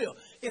God's will.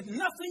 If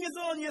nothing is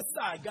on your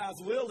side,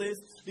 God's will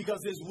is, because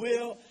his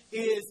will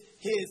is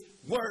his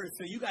word.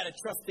 So you got to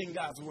trust in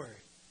God's word.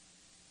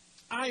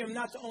 I am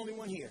not the only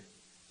one here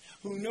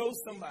who knows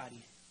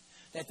somebody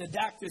that the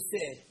doctor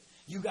said,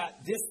 you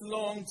got this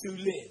long to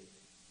live.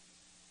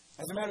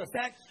 As a matter of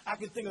fact, I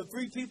can think of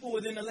 3 people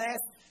within the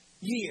last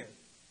year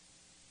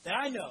that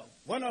I know.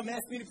 One of them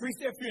asked me to preach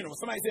their funeral.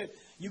 Somebody said,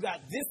 you got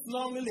this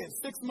long to live,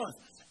 6 months.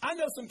 I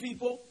know some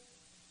people,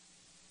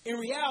 in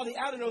reality,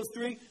 out of those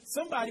 3,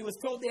 somebody was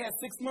told they had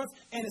 6 months,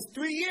 and it's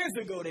 3 years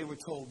ago they were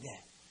told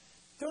that.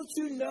 Don't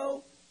you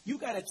know you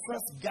got to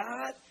trust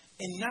God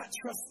and not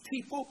trust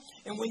people?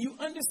 And when you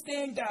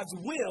understand God's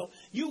will,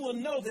 you will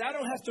know that I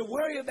don't have to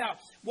worry about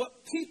what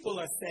people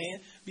are saying,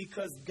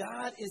 because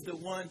God is the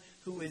one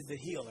who is the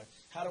healer.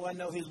 How do I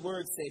know? His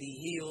word said he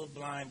healed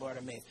blind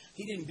Bartimaeus.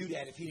 He didn't do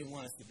that if he didn't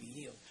want us to be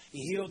healed.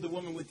 He healed the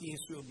woman with the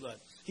issue of blood.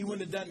 He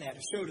wouldn't have done that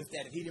or showed us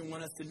that if he didn't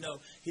want us to know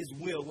his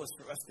will was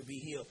for us to be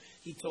healed.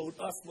 He told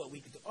us what we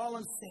could do. All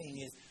I'm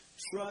saying is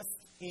Trust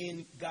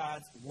in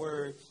God's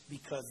word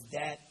because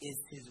that is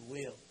his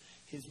will.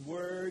 His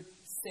word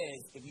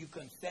says if you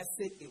confess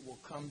it, it will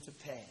come to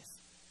pass.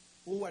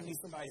 Oh, I need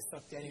somebody to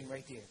stuff that in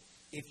right there.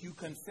 If you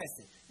confess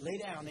it, lay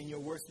down in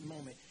your worst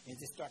moment and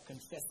just start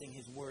confessing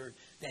his word,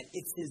 that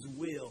it's his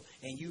will.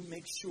 And you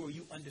make sure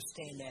you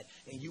understand that,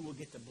 and you will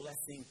get the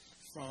blessing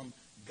from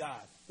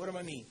God. What do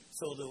I mean?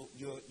 So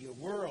your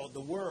world,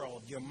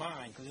 your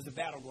mind, because there's a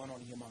battle going on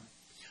in your mind.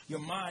 Your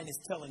mind is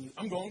telling you,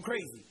 I'm going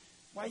crazy.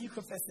 Why are you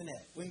confessing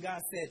that? When God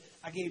said,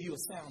 I gave you a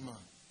sound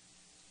mind.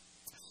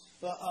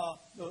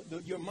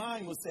 Your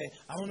mind will say,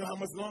 I don't know how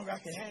much longer I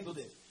can handle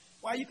this.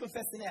 Why are you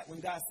confessing that when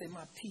God said,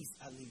 my peace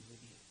I leave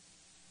with you?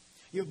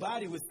 Your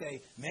body would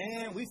say,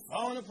 man, we've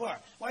fallen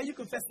apart. Why are you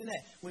confessing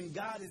that when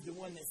God is the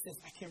one that says,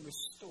 I can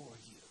restore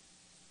you?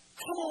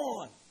 Come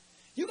on.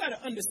 You got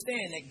to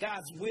understand that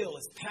God's will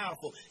is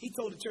powerful. He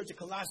told the church of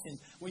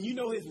Colossians, when you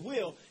know his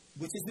will,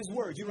 which is his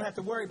word, you don't have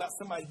to worry about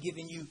somebody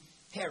giving you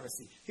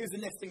heresy. Here's the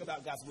next thing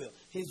about God's will.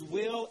 His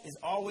will is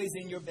always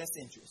in your best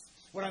interest.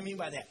 What do I mean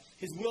by that?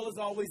 His will is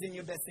always in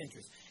your best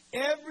interest.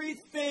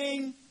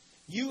 Everything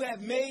you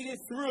have made it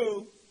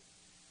through,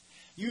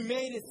 you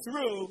made it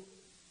through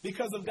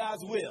because of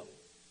God's will.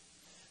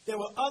 There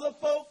were other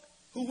folk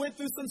who went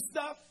through some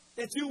stuff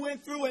that you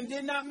went through and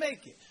did not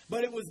make it.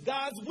 But it was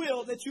God's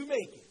will that you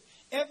make it.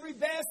 Every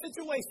bad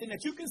situation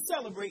that you can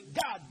celebrate,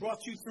 God brought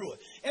you through it.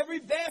 Every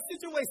bad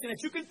situation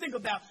that you can think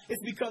about is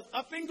because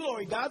up in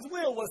glory, God's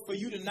will was for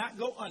you to not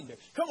go under.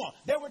 Come on.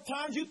 There were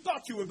times you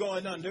thought you were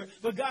going under,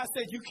 but God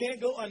said you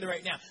can't go under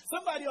right now.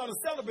 Somebody ought to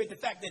celebrate the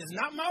fact that it's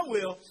not my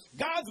will.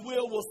 God's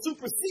will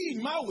supersede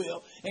my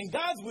will. And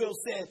God's will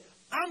said,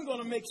 I'm going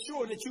to make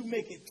sure that you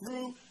make it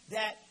through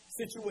that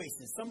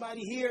situation.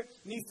 Somebody here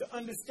needs to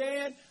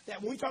understand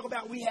that when we talk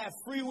about we have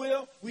free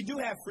will, we do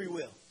have free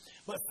will.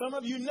 But some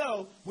of you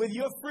know, with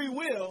your free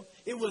will,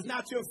 it was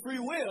not your free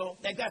will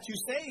that got you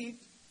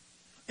saved.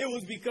 It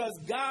was because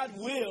God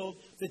willed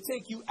to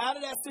take you out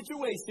of that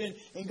situation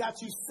and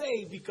got you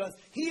saved because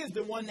he is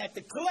the one that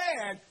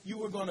declared you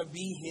were going to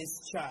be his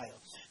child.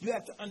 You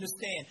have to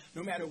understand,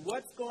 no matter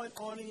what's going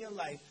on in your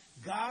life,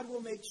 God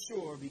will make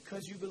sure,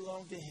 because you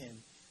belong to him,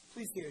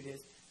 please hear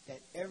this, that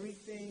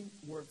everything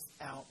works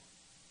out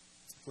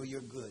for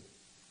your good.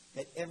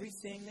 That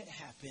everything that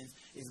happens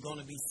is going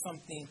to be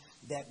something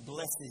that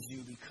blesses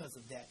you because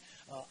of that.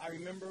 I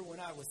remember when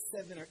I was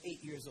 7 or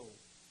 8 years old.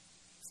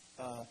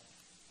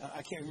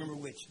 I can't remember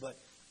which, but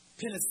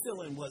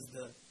penicillin was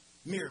the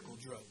miracle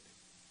drug.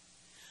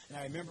 And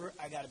I remember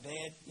I got a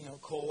bad,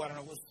 cold, I don't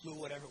know what flu,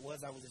 whatever it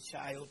was. I was a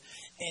child.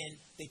 And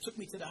they took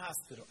me to the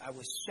hospital. I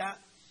was shot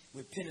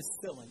with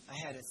penicillin. I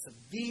had a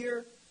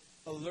severe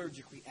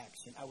allergic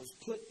reaction. I was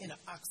put in an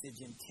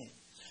oxygen tent.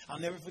 I'll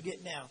never forget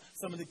now,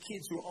 some of the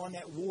kids who were on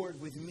that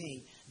ward with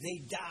me,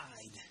 they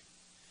died.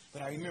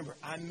 But I remember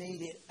I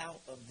made it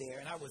out of there,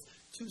 and I was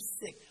too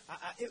sick.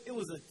 It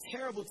was a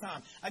terrible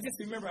time. I just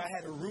remember I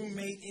had a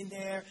roommate in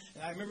there,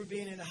 and I remember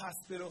being in the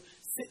hospital,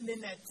 sitting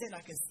in that tent.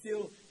 I can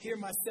still hear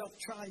myself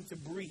trying to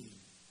breathe.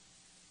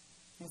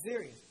 I'm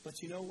serious. But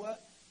you know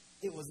what?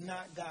 It was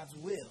not God's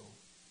will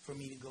for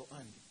me to go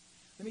under.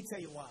 Let me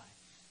tell you why.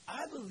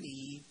 I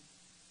believe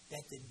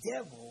that the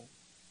devil,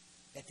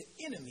 that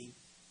the enemy,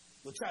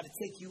 will try to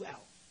take you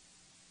out.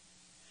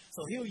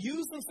 So he'll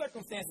use some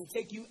circumstances to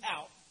take you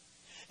out.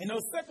 And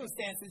those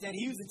circumstances that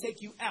he uses to take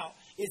you out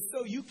is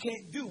so you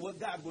can't do what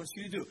God wants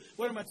you to do.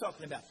 What am I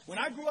talking about? When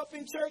I grew up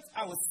in church,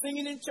 I was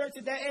singing in church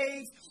at that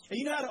age. And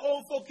you know how the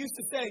old folk used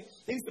to say,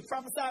 they used to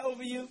prophesy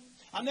over you?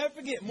 I'll never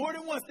forget, more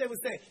than once they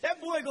would say, that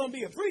boy going to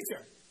be a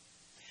preacher.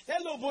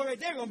 That little boy right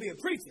there going to be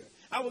a preacher.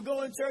 I would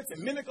go in church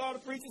and mimic all the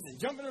preachers and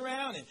jumping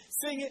around and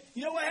singing.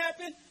 You know what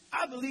happened?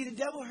 I believe the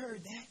devil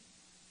heard that.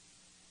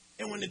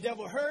 And when the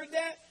devil heard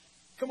that,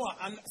 come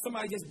on,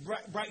 somebody just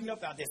brightened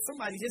up out there.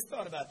 Somebody just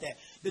thought about that.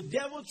 The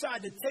devil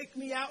tried to take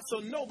me out so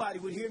nobody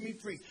would hear me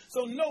preach,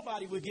 so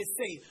nobody would get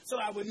saved, so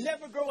I would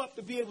never grow up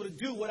to be able to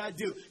do what I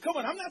do. Come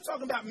on, I'm not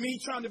talking about me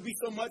trying to be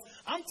so much.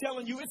 I'm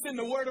telling you, it's in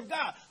the Word of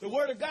God. The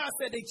Word of God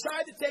said they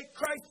tried to take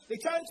Christ, they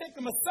tried to take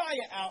the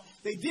Messiah out.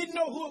 They didn't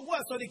know who it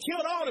was, so they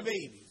killed all the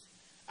babies.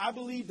 I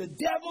believe the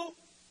devil,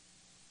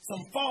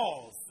 some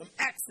falls, some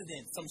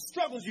accidents, some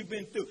struggles you've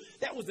been through,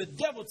 that was the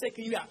devil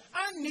taking you out.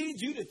 I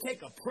need you to take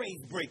a praise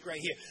break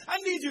right here. I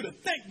need you to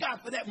thank God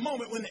for that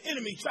moment when the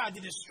enemy tried to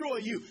destroy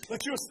you,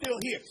 but you're still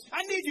here.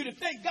 I need you to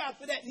thank God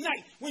for that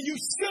night when you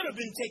should have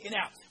been taken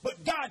out,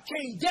 but God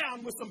came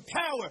down with some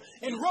power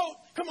and wrote,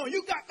 come on,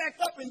 you got back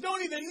up and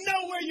don't even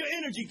know where your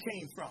energy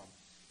came from.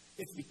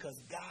 It's because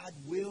God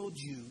willed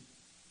you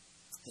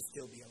to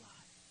still be alive.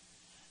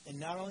 And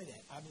not only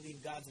that, I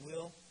believe God's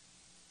will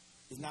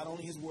is not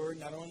only his word,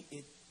 not only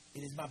it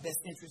is my best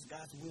interest,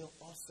 God's will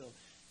also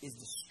is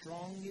the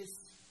strongest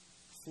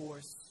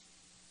force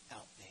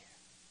out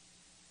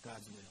there.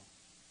 God's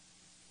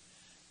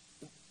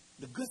will.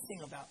 The good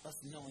thing about us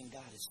knowing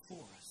God is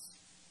for us,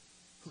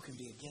 who can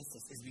be against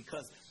us, is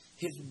because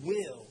his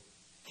will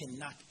can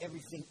knock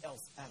everything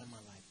else out of my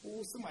life.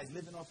 Oh, somebody's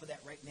living off of that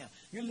right now.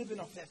 You're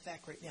living off that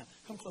fact right now.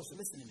 Come closer,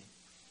 listen to me.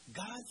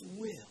 God's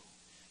will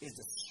is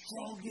the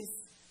strongest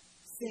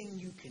thing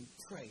you can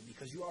pray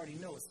because you already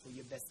know it's for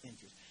your best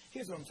interest.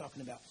 Here's what I'm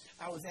talking about.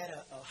 I was at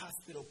a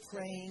hospital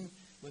praying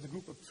with a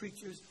group of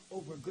preachers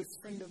over a good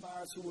friend of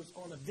ours who was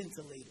on a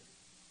ventilator.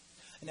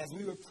 And as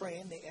we were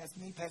praying, they asked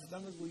me, Pastor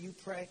Dunkins, will you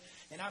pray?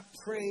 And I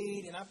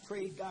prayed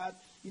God,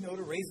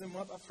 to raise him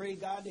up. I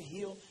prayed God to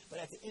heal. But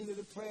at the end of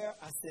the prayer,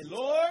 I said,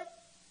 Lord,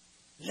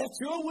 let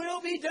your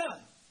will be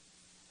done.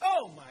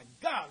 Oh, my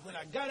God. When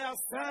I got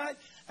outside,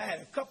 I had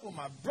a couple of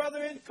my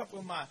brethren, a couple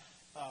of my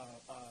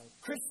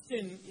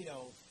Christian,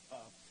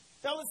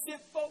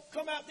 fellowship folk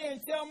come out there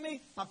and tell me,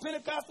 my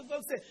Pentecostal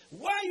folks said,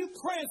 why are you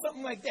praying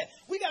something like that?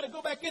 We got to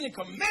go back in and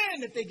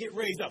command that they get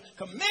raised up.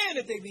 Command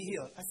that they be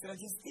healed. I said, I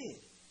just did.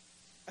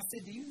 I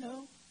said, do you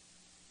know,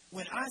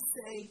 when I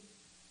say,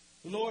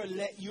 Lord,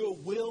 let your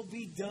will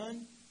be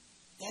done,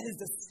 that is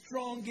the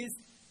strongest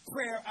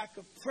prayer I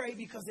could pray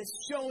because it's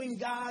showing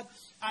God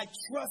I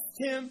trust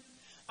him.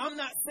 I'm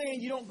not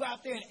saying you don't go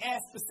out there and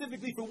ask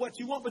specifically for what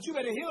you want, but you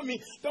better hear me.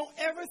 Don't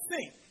ever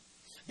think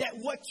that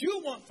what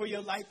you want for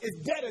your life is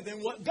better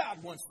than what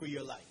God wants for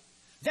your life.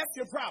 That's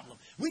your problem.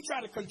 We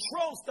try to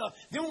control stuff.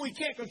 Then when we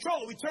can't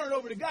control it, we turn it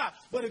over to God.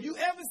 But if you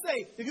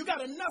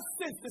got enough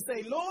sense to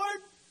say,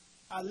 Lord,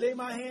 I lay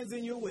my hands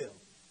in your will.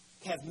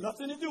 It has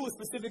nothing to do with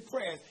specific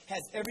prayers. It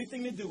has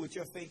everything to do with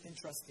your faith and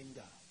trust in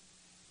God.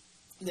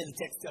 And then the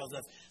text tells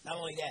us, not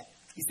only that,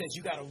 he says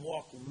you got to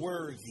walk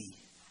worthy.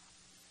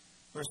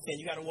 Verse 10,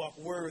 you got to walk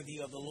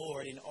worthy of the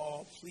Lord in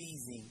all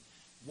pleasing.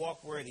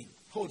 Walk worthy.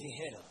 Hold your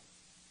head up.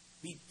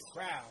 Be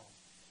proud.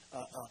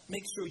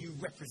 Make sure you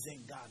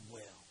represent God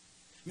well.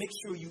 Make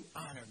sure you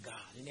honor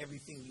God in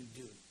everything you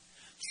do.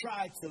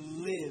 Try to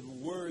live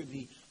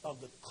worthy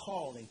of the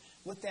calling.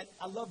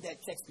 I love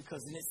that text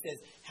because then it says,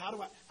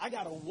 I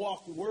got to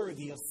walk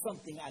worthy of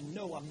something I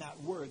know I'm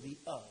not worthy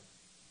of.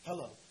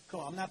 Hello. Come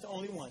on, I'm not the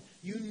only one.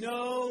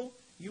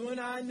 You and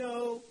I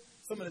know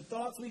some of the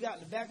thoughts we got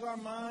in the back of our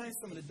minds,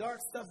 some of the dark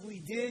stuff we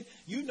did.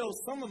 You know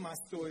some of my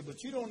story,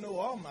 but you don't know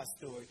all my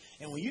story.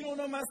 And when you don't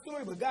know my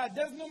story, but God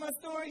does know my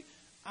story,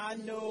 I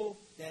know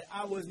that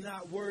I was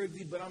not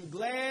worthy, but I'm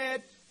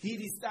glad he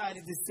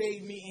decided to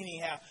save me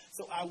anyhow.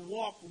 So I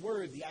walk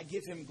worthy. I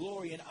give him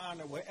glory and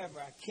honor wherever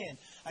I can.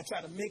 I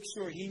try to make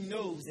sure he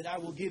knows that I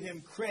will give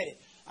him credit.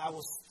 I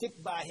will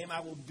stick by him.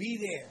 I will be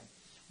there.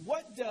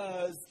 What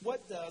does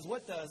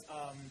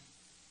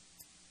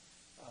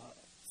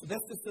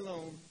Sylvester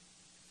Stallone,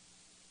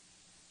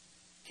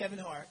 Kevin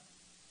Hart,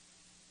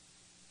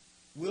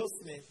 Will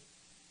Smith,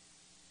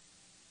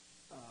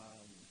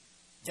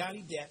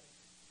 Johnny Depp,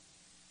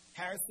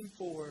 Harrison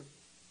Ford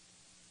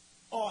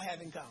all have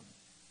in common?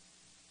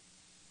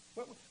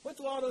 What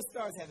do all those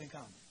stars have in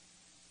common?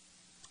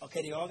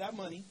 Okay, they all got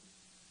money.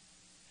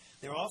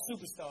 They're all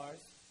superstars.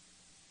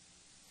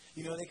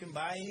 They can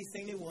buy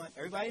anything they want.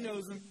 Everybody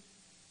knows them.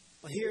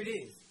 But here it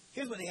is.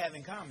 Here's what they have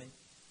in common.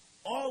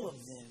 All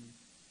of them,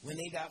 when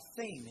they got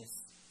famous,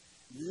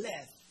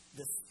 left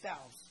the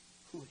spouse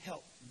who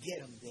helped get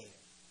them there.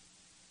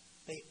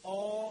 They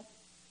all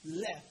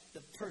left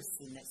the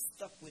person that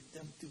stuck with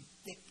them through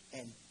thick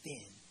and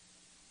thin.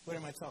 What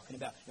am I talking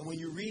about? And when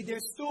you read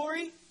their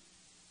story,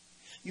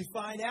 you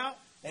find out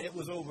that it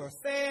was over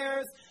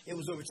affairs. It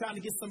was over trying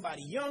to get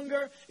somebody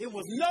younger. It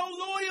was no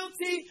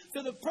loyalty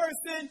to the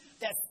person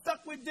that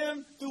stuck with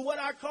them through what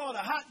I call the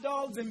hot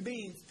dogs and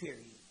beans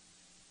period.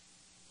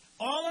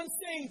 All I'm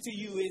saying to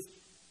you is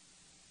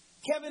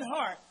Kevin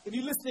Hart, if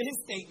you listen to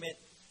his statement,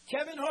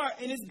 Kevin Hart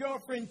and his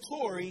girlfriend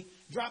Tori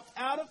dropped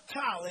out of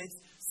college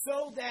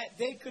so that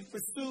they could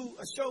pursue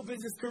a show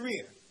business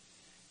career.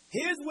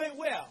 His went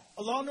well.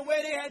 Along the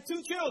way, they had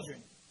 2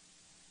 children.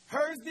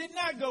 Hers did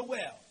not go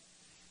well.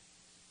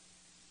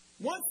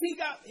 Once he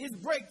got his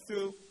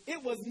breakthrough,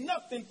 it was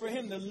nothing for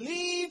him to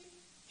leave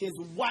his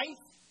wife.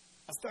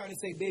 I started to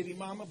say baby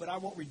mama, but I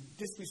won't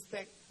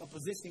disrespect a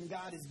position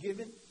God has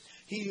given.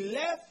 He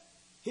left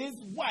his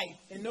wife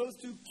and those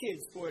 2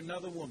 kids for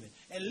another woman.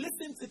 And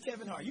listen to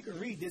Kevin Hart. You can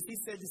read this. He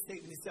said this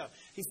statement himself.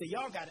 He said,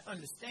 y'all got to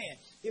understand,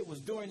 it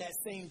was during that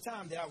same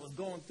time that I was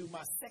going through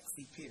my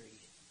sexy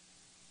period.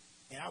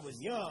 And I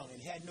was young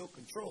and had no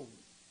control.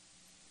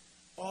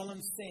 All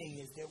I'm saying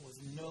is there was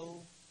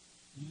no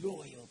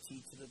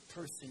loyalty to the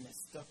person that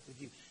stuck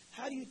with you.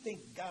 How do you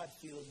think God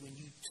feels when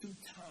you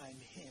 2-time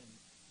him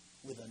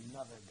with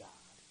another God?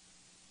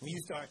 When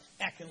you start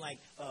acting like,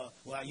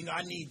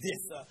 I need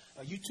this.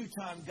 You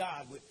 2-time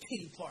God with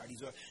pity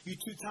parties. Or you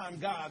 2-time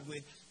God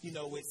with,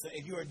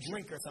 if you're a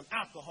drinker, some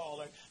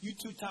alcohol. Or you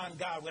 2-time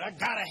God with, I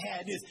got to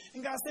have this.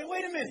 And God said,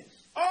 wait a minute.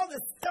 All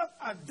the stuff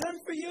I've done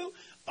for you,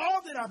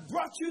 all that I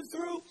brought you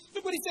through.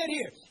 Look what he said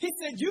here. He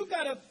said, you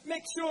got to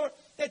make sure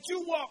that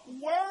you walk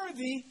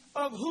worthy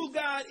of who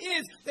God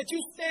is. That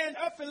you stand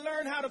up and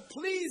learn how to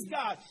please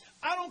God.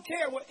 I don't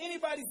care what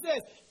anybody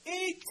says.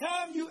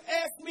 Anytime you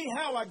ask me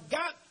how I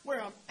got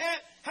where I'm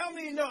at, how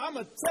many know I'm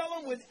going to tell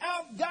them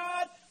without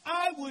God,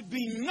 I would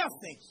be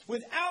nothing.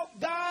 Without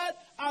God,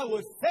 I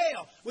would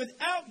fail.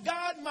 Without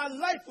God, my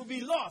life would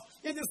be lost.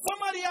 If there's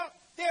somebody out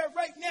there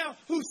right now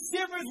who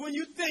shivers when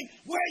you think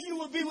where you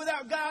will be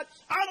without God?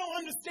 I don't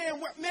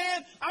understand what,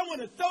 man, I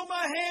want to throw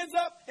my hands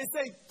up and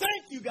say,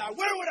 thank you, God.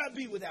 Where would I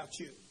be without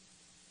you?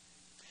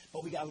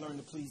 But we got to learn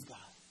to please God.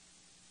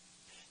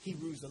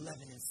 Hebrews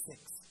 11:6.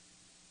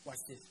 Watch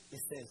this.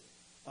 It says,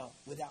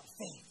 without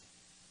faith,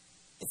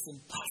 it's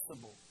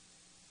impossible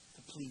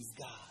to please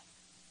God.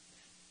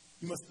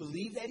 You must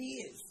believe that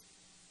he is,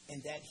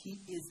 and that he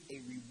is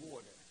a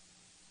rewarder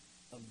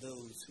of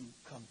those who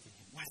come to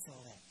him. Watch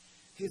all that.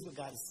 Here's what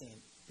God is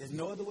saying. There's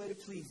no other way to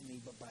please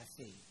me but by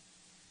faith.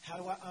 How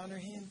do I honor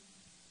him?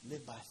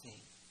 Live by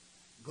faith.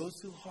 Go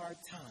through hard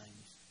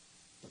times,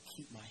 but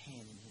keep my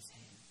hand in his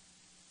hand.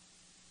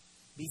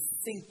 Be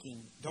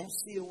thinking. Don't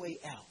see a way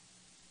out,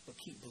 but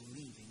keep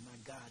believing my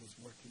God is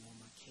working on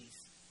my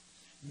case.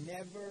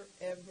 Never,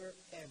 ever,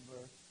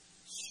 ever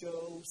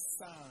show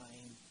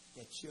sign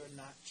that you're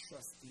not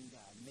trusting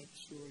God. Make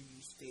sure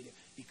you stay there,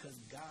 because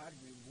God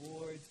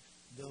rewards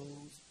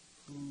those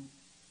who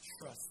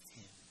trust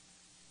him.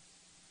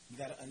 You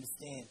got to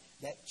understand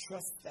that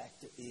trust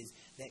factor is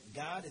that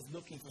God is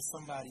looking for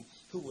somebody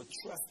who will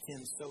trust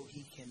him so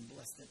he can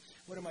bless them.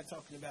 What am I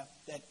talking about?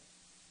 That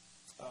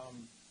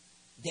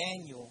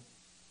Daniel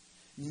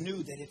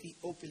knew that if he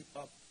opened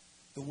up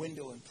the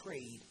window and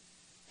prayed,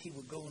 he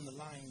would go in the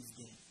lion's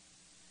den.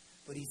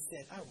 But he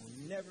said, I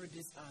will never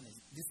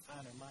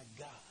dishonor my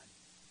God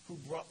who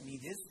brought me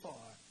this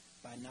far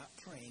by not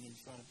praying in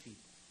front of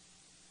people.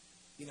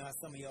 You know how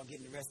some of y'all get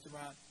in the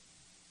restaurant,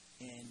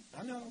 and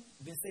I know,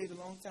 been saved a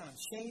long time.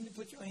 Shame to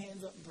put your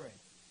hands up and pray.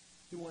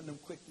 You want them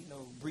quick,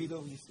 breathe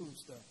over your food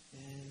stuff.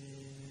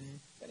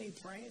 That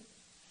ain't praying.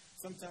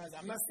 Sometimes,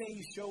 I'm not saying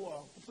you show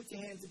off, but put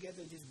your hands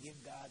together and just give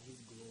God his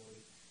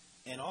glory.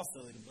 And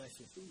also, it'll bless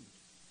your food.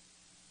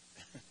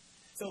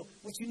 So,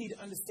 what you need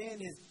to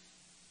understand is,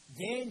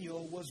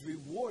 Daniel was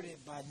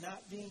rewarded by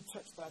not being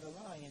touched by the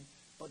lion,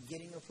 but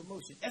getting a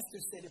promotion. Esther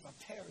said, if I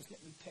perish,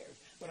 let me perish.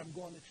 But I'm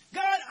going to...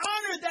 God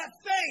honored that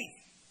faith,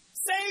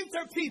 saved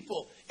her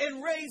people,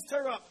 and raised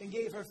her up and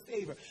gave her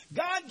favor.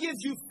 God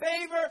gives you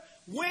favor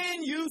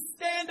when you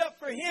stand up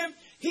for him.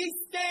 He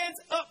stands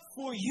up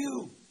for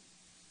you.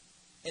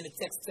 And the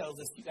text tells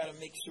us you got to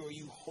make sure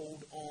you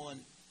hold on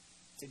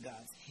to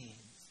God's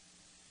hands.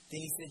 Then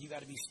he says you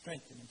got to be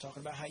strengthened. I'm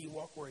talking about how you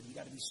walk worthy. You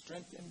got to be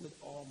strengthened with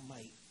all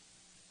might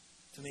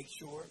to make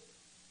sure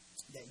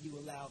that you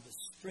allow the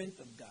strength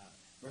of God.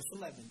 Verse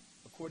 11,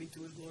 according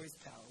to his glorious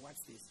power. Watch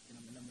this. And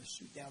I'm going to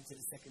shoot down to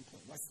the second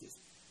point. Watch this.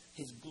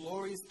 His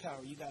glorious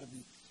power. You got to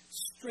be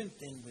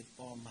strengthened with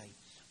all might.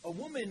 A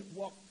woman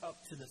walked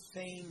up to the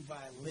famed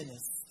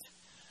violinist,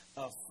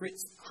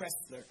 Fritz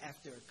Kressler,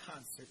 after a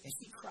concert, and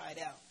she cried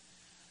out,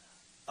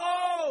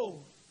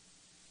 oh,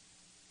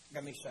 I got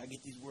to make sure I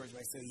get these words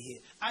right so you hear.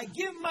 I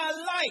give my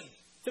life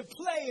to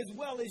play as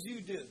well as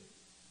you do.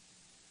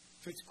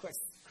 Fritz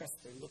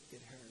Kressler looked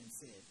at her and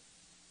said,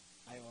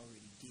 I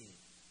already did.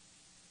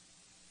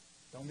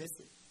 Don't miss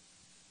it.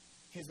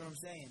 Here's what I'm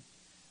saying.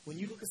 When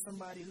you look at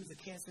somebody who's a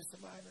cancer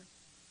survivor,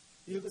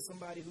 you look at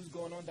somebody who's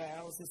going on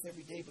dialysis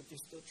every day, but they're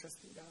still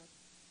trusting God.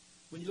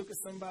 When you look at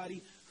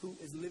somebody who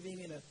is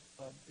living in a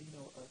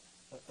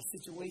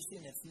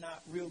situation that's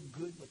not real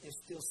good, but they're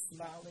still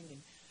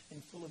smiling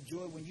and full of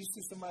joy. When you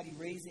see somebody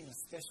raising a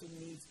special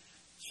needs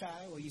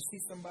child, or you see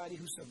somebody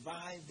who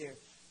survived their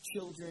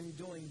children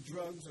doing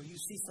drugs, or you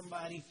see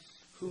somebody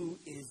who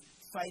is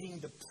fighting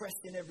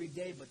depression every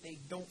day, but they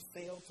don't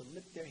fail to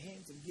lift their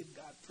hands and give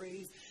God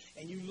praise.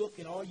 And you look,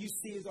 and all you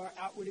see is our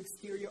outward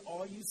exterior.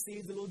 All you see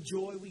is the little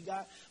joy we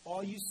got.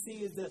 All you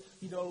see is that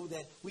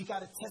we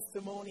got a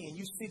testimony, and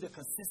you see the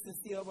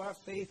consistency of our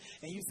faith,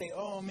 and you say,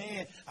 oh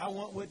man, I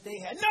want what they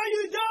had. No,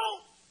 you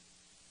don't.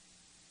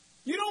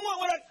 You don't want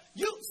what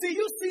you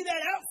see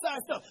that outside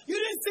stuff. You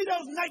didn't see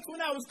those nights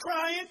when I was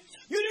crying.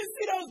 You didn't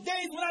see those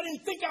days when I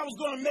didn't think I was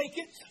going to make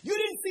it. You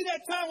didn't see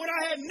that time when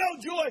I had no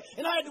joy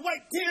and I had to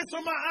wipe tears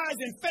from my eyes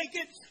and fake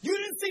it. You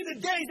didn't see the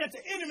days that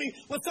the enemy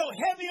was so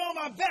heavy on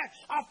my back,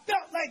 I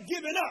felt like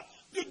giving up.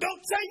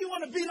 Don't say you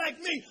want to be like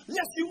me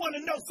unless you want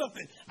to know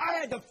something. I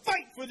had to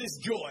fight for this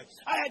joy.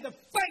 I had to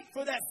fight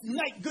for that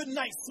good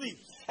night's sleep.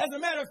 As a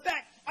matter of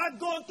fact, I've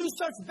gone through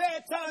such bad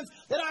times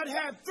that I'd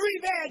have 3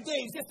 bad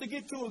days just to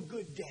get to a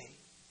good day.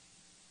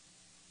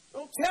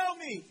 Don't tell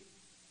me.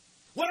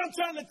 What I'm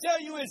trying to tell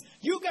you is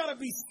you got to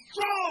be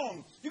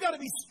strong. You got to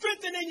be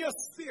strengthened in your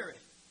spirit.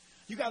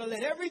 You got to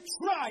let every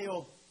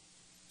trial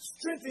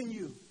strengthen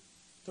you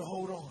to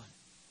hold on,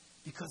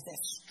 because that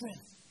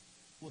strength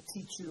will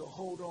teach you to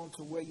hold on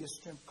to where your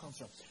strength comes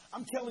from.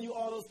 I'm telling you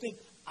all those things.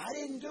 I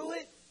didn't do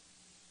it.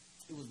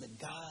 It was the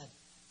God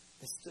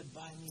that stood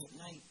by me at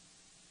night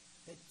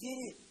that did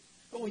it.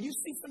 But when you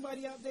see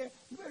somebody out there,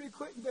 you better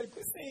quit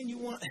saying you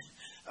want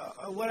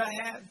what I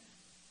have,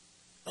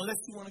 unless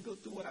you want to go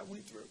through what I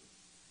went through.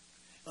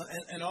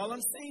 And all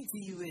I'm saying to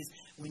you is,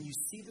 when you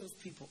see those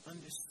people,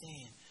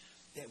 understand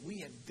that we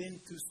have been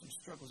through some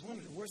struggles. One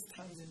of the worst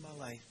times in my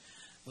life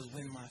was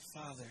when my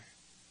father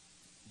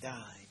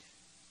died.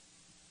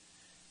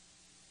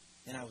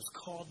 And I was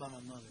called by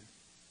my mother.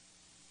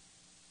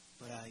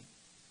 But I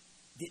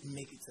didn't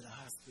make it to the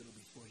hospital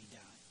before he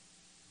died.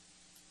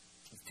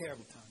 It was a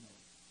terrible time,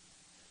 though,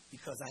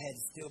 because I had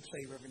to still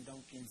play Reverend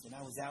Dunkins, and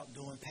I was out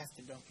doing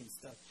Pastor Dunkins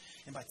stuff.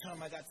 And by the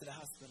time I got to the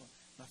hospital,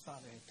 my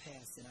father had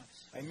passed. And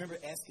I remember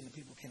asking the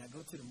people, can I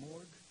go to the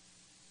morgue?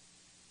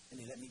 And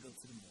they let me go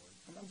to the morgue.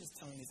 I'm just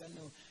telling you this. I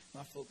know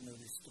my folk know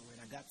this story.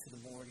 And I got to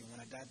the morgue, and when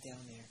I got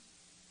down there,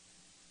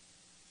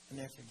 I'll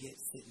never forget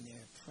sitting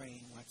there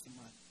praying, watching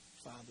my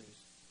father's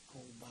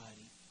cold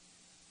body.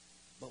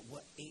 But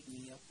what ate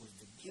me up was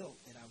the guilt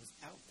that I was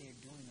out there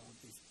doing all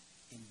this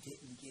and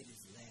didn't get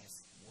his last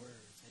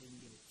words. I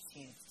didn't get a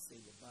chance to say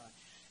goodbye.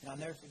 And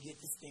I'll never forget,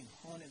 this thing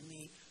haunted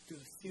me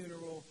through the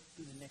funeral,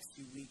 through the next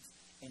few weeks.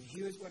 And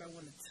here's what I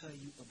want to tell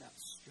you about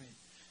strength.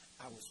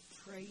 I was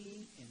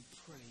praying and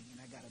praying,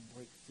 and I got a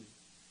breakthrough.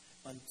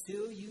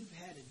 Until you've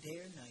had a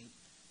day or night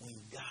when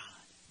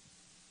God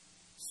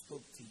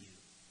spoke to you.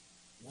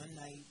 One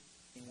night,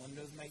 in one of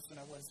those nights when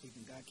I wasn't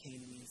sleeping, God came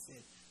to me and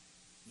said,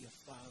 your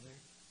father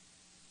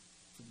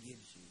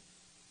forgives you.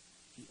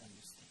 He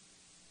understands.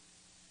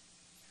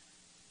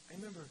 I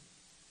remember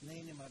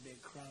laying in my bed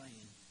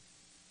crying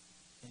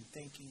and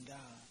thanking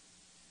God,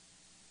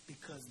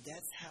 because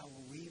that's how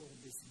real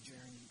this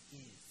journey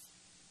is.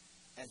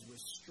 As we're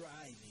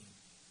striving,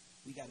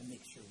 we got to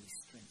make sure we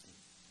strengthen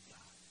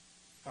God.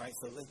 All right,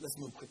 so let's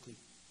move quickly.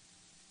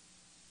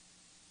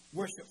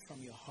 Worship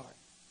from your heart.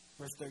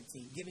 Verse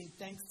 13, giving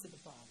thanks to the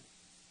Father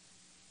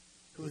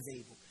who is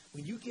able.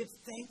 When you give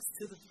thanks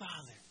to the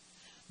Father,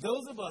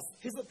 those of us,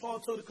 here's what Paul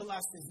told the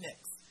Colossians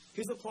next.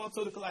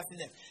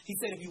 He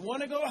said, if you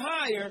want to go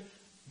higher,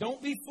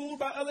 don't be fooled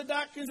by other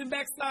doctrines and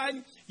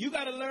backsliding. You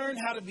got to learn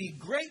how to be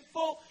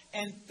grateful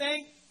and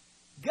thank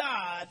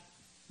God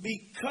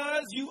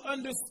because you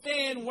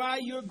understand why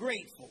you're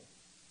grateful.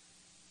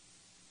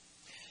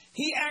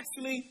 He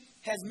actually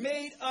has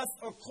made us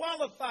or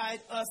qualified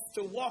us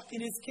to walk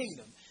in his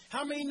kingdom.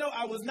 How many know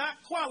I was not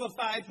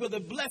qualified for the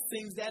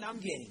blessings that I'm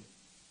getting?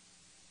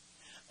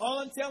 All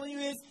I'm telling you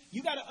is,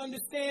 you got to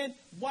understand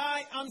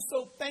why I'm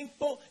so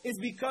thankful is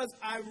because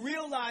I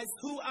realize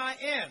who I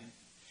am.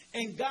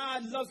 And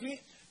God loves me.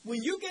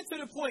 When you get to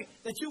the point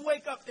that you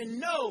wake up and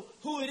know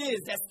who it is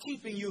that's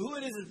keeping you, who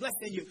it is that's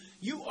blessing you,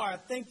 you are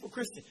a thankful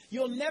Christian.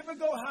 You'll never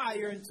go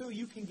higher until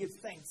you can give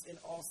thanks in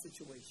all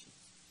situations.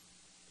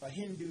 A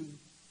Hindu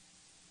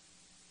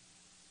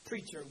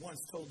preacher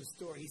once told a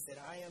story. He said,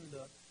 I am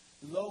the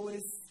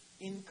lowest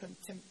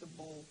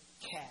incontemptible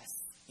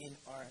caste in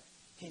our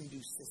Hindu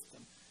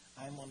system.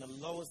 I'm on the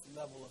lowest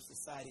level of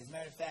society. As a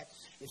matter of fact,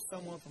 if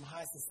someone from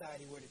high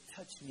society were to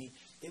touch me,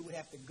 they would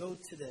have to go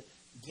to the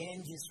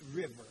Ganges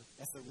River.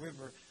 That's a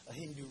river, a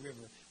Hindu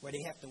river, where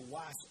they have to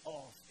wash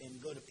off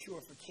and go to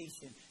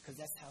purification because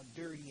that's how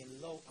dirty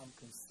and low I'm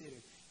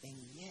considered. And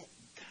yet,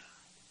 God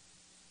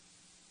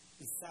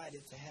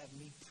decided to have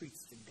me preach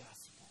the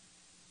gospel.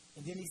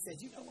 And then he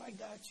said, you know why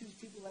God chooses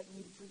people like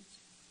me to preach?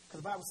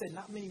 Because the Bible said,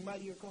 not many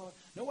mighty are called.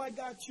 Know why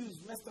God chooses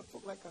messed up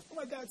folk like us? Know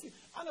why God chooses?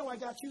 I know why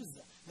God chooses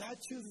us. God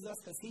chooses us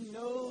because he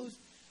knows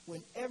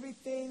when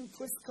everything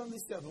push comes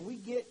to shove and we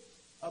get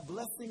a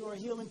blessing or a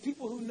healing,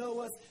 people who know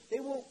us, they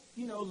won't,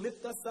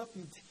 lift us up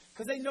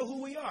because they know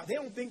who we are. They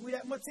don't think we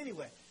that much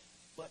anyway.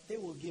 But they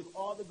will give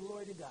all the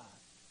glory to God.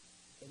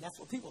 And that's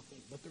what people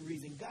think. But the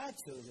reason God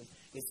chose us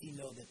is he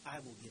knows that I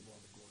will give all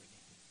the glory to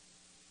him.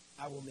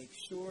 I will make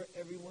sure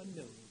everyone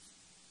knows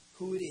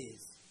who it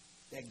is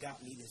that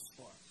got me this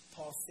far.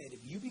 Paul said, if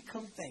you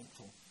become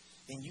thankful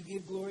and you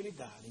give glory to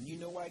God and you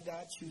know why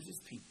God chooses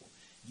people,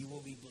 you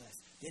will be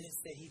blessed. Then it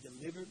said he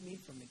delivered me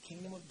from the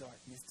kingdom of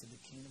darkness to the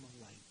kingdom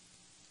of light.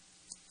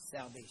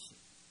 Salvation.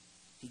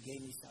 He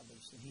gave me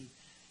salvation.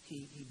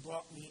 He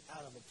brought me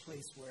out of a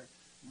place where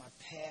my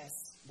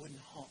past wouldn't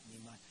haunt me.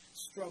 My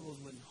struggles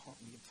wouldn't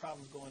haunt me. The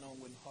problems going on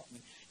wouldn't haunt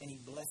me. And he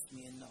blessed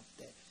me enough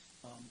that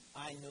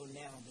I know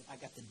now that I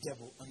got the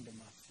devil under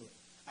my foot.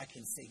 I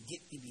can say,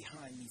 get thee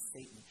behind me,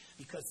 Satan,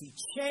 because he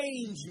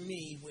changed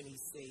me when he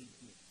saved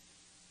me.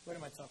 What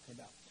am I talking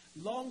about?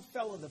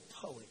 Longfellow the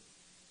poet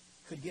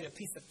could get a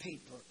piece of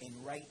paper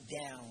and write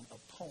down a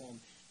poem.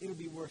 It'll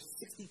be worth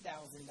 $60,000.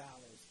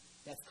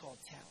 That's called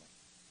talent.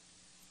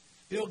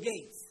 Bill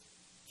Gates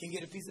can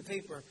get a piece of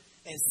paper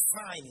and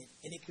sign it,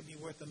 and it could be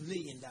worth $1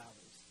 million.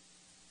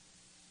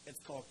 That's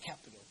called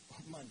capital,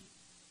 money.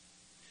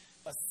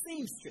 A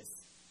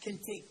seamstress can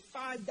take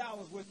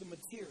 $5 worth of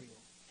material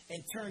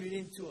and turn it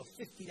into a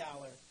 $50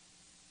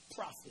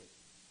 profit.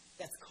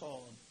 That's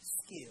called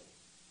skill.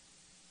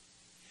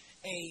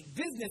 A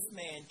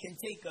businessman can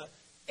take a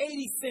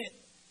 80-cent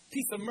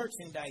piece of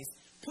merchandise,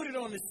 put it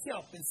on the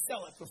shelf, and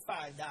sell it for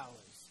 $5.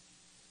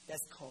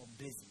 That's called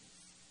business.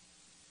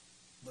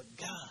 But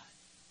God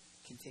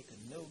can take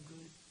a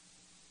no-good,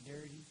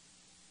 dirty,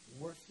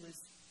 worthless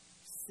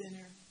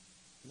sinner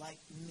like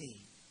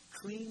me,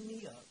 clean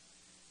me up,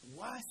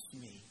 wash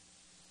me,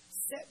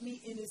 set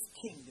me in his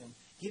kingdom,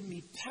 give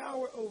me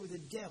power over the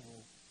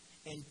devil,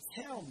 and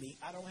tell me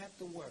I don't have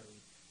to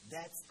worry.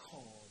 That's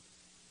called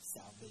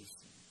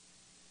salvation.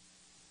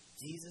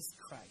 Jesus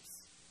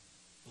Christ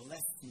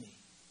blessed me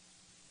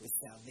with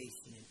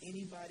salvation, and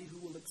anybody who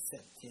will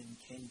accept him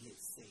can get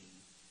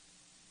saved.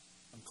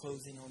 I'm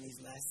closing on these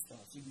last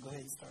thoughts. You can go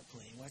ahead and start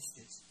playing. Watch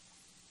this.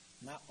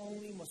 Not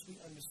only must we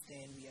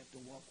understand we have to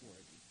walk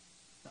worthy,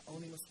 not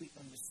only must we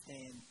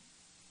understand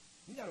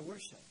we got to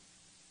worship.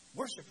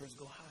 Worshipers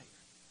go higher.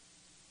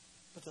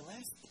 But the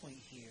last point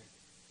here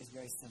is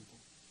very simple.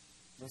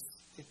 Verse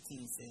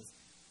 15 says,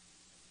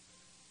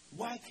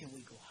 why can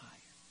we go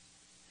higher?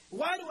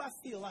 Why do I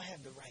feel I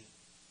have the right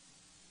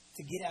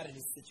to get out of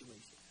this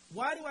situation?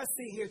 Why do I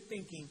sit here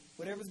thinking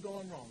whatever's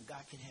going wrong,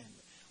 God can handle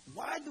it?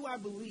 Why do I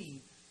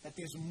believe that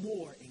there's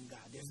more in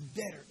God? There's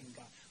better in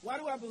God. Why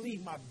do I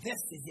believe my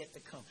best is yet to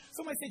come?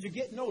 Somebody said, you're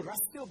getting older. I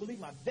still believe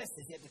my best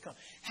is yet to come.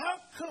 How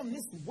come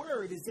this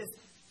word is just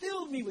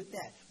filled me with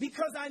that?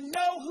 Because I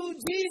know who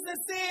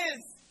Jesus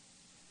is.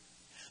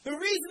 The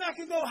reason I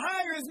can go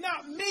higher is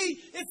not me.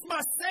 It's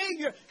my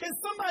Savior. Can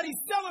somebody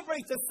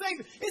celebrate the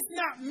Savior? It's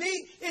not me.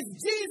 It's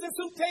Jesus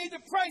who paid the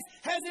price,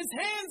 has his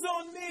hands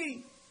on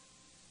me.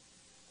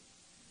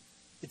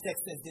 The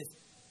text says this.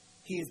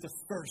 He is the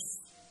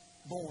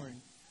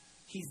firstborn.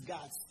 He's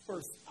God's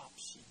first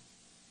option.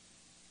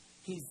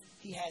 He's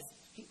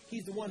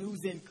the one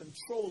who's in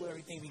control of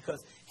everything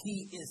because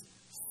he is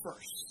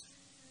first.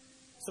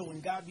 So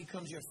when God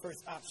becomes your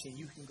first option,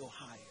 you can go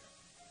higher.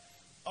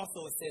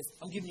 Also it says,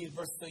 I'm giving you a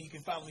verse so you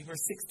can follow me.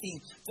 Verse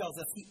 16 tells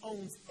us he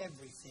owns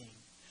everything.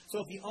 So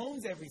if he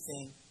owns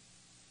everything,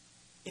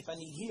 if I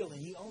need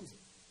healing, he owns it.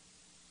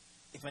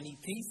 If I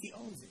need peace, he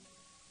owns it.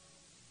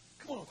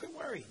 Come on, quit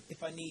worrying.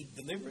 If I need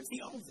deliverance,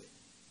 he owns it.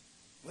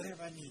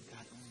 Whatever I need,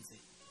 God owns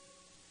it.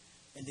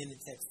 And then the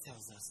text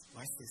tells us,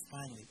 watch this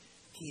finally,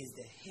 he is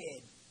the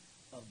head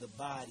of the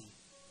body.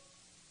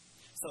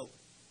 So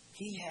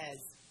he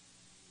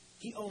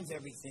owns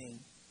everything.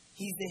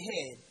 He's the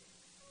head.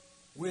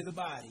 We're the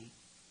body.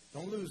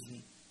 Don't lose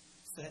me.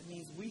 So that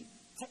means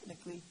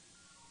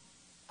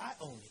I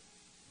own it.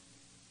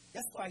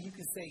 That's why you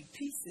can say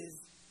peace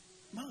is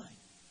mine.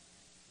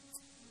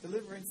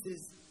 Deliverance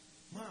is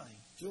mine.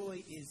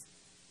 Joy is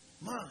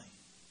mine.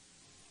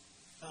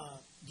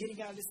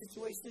 Getting out of this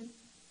situation,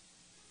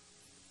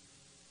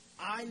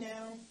 I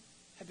now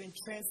have been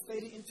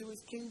translated into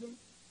his kingdom.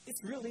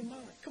 It's really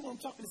mine. Come on, I'm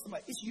talking to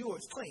somebody. It's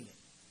yours. Claim it.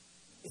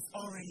 It's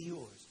already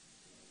yours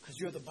because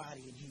you're the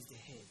body and he's the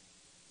head.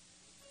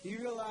 Do you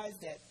realize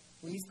that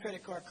when these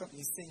credit card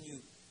companies send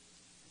you,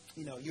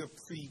 you're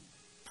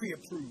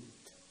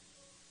pre-approved,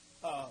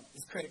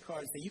 this credit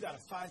card and say you got a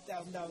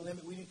 $5,000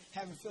 limit, we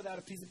haven't filled out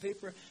a piece of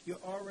paper,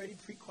 you're already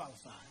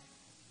pre-qualified.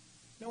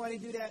 You know why they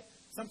do that?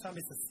 Sometimes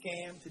it's a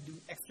scam to do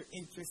extra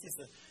interest.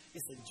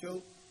 It's a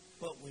joke.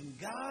 But when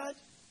God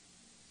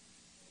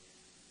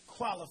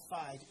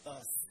qualified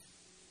us,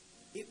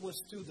 it was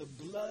through the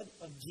blood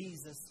of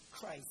Jesus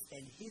Christ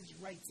and his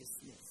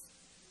righteousness.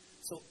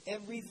 So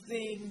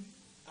everything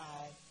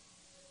I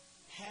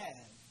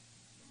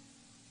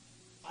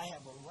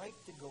have a right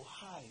to go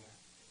higher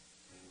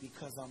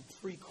because I'm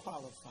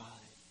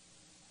pre-qualified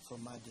for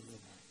my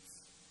deliverance.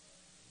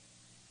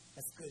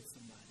 That's good,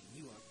 somebody.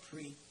 You are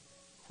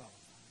pre-qualified.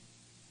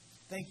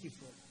 Thank you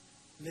for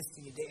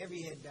listening today.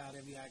 Every head bowed,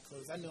 every eye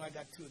closed. I know I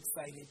got too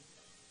excited,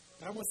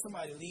 but I want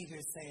somebody to leave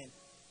here saying,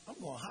 I'm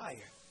going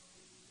higher.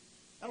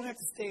 I don't have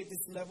to stay at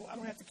this level. I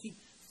don't have to keep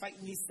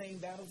fighting these same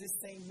battles, this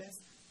same mess.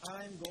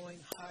 I'm going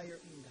higher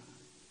in God.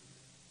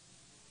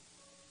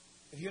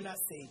 If you're not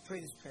saved, pray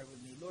this prayer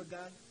with me. Lord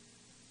God,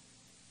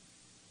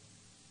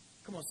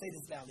 come on, say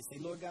this loudly. Say,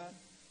 Lord God,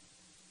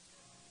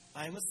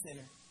 I am a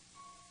sinner,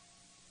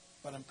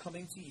 but I'm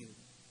coming to you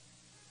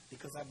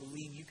because I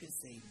believe you can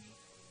save me.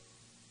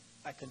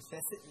 I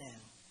confess it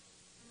now.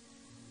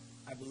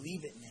 I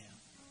believe it now.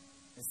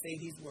 And say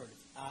these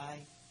words,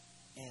 I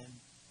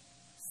am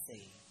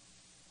saved.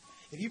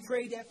 If you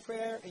prayed that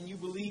prayer and you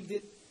believed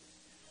it,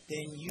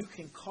 then you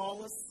can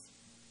call us.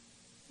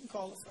 You can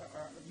call us.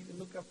 You can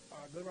look up,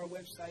 go to our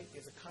website.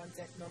 There's a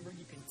contact number.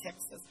 You can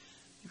text us.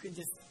 You can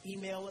just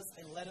email us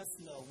and let us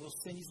know. We'll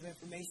send you some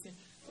information.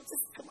 But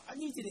just come on, I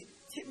need you to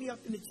hit me up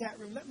in the chat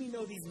room. Let me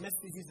know these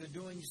messages are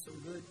doing you so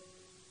good.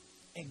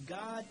 And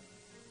God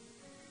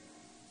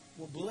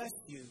will bless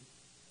you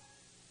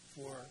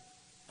for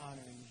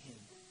honoring him.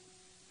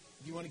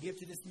 If you want to give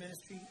to this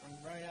ministry, I'm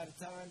running out of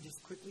time,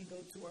 just quickly go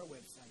to our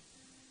website.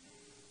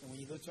 And when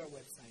you go to our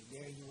website,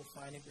 there you will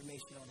find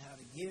information on how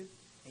to give,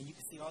 and you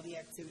can see all the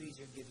activities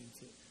you're giving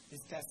to. This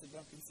is Pastor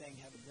Dunkins saying,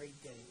 have a great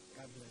day.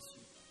 God bless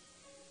you.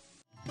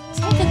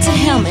 Take it to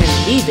him and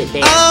leave it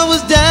there. I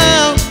was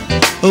down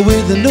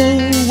with no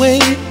way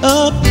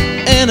up,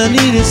 and I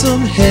needed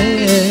some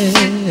help.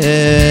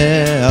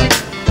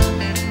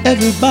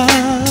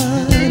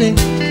 Everybody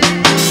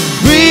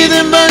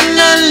breathing but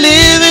not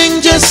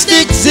living, just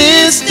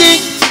existing.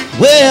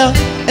 Well,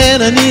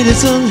 and I needed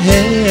some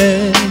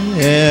help.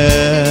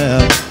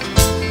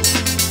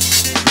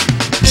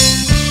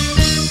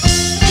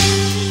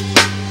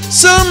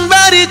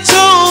 Somebody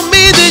told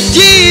me that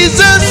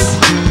Jesus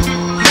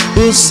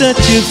will set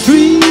you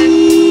free.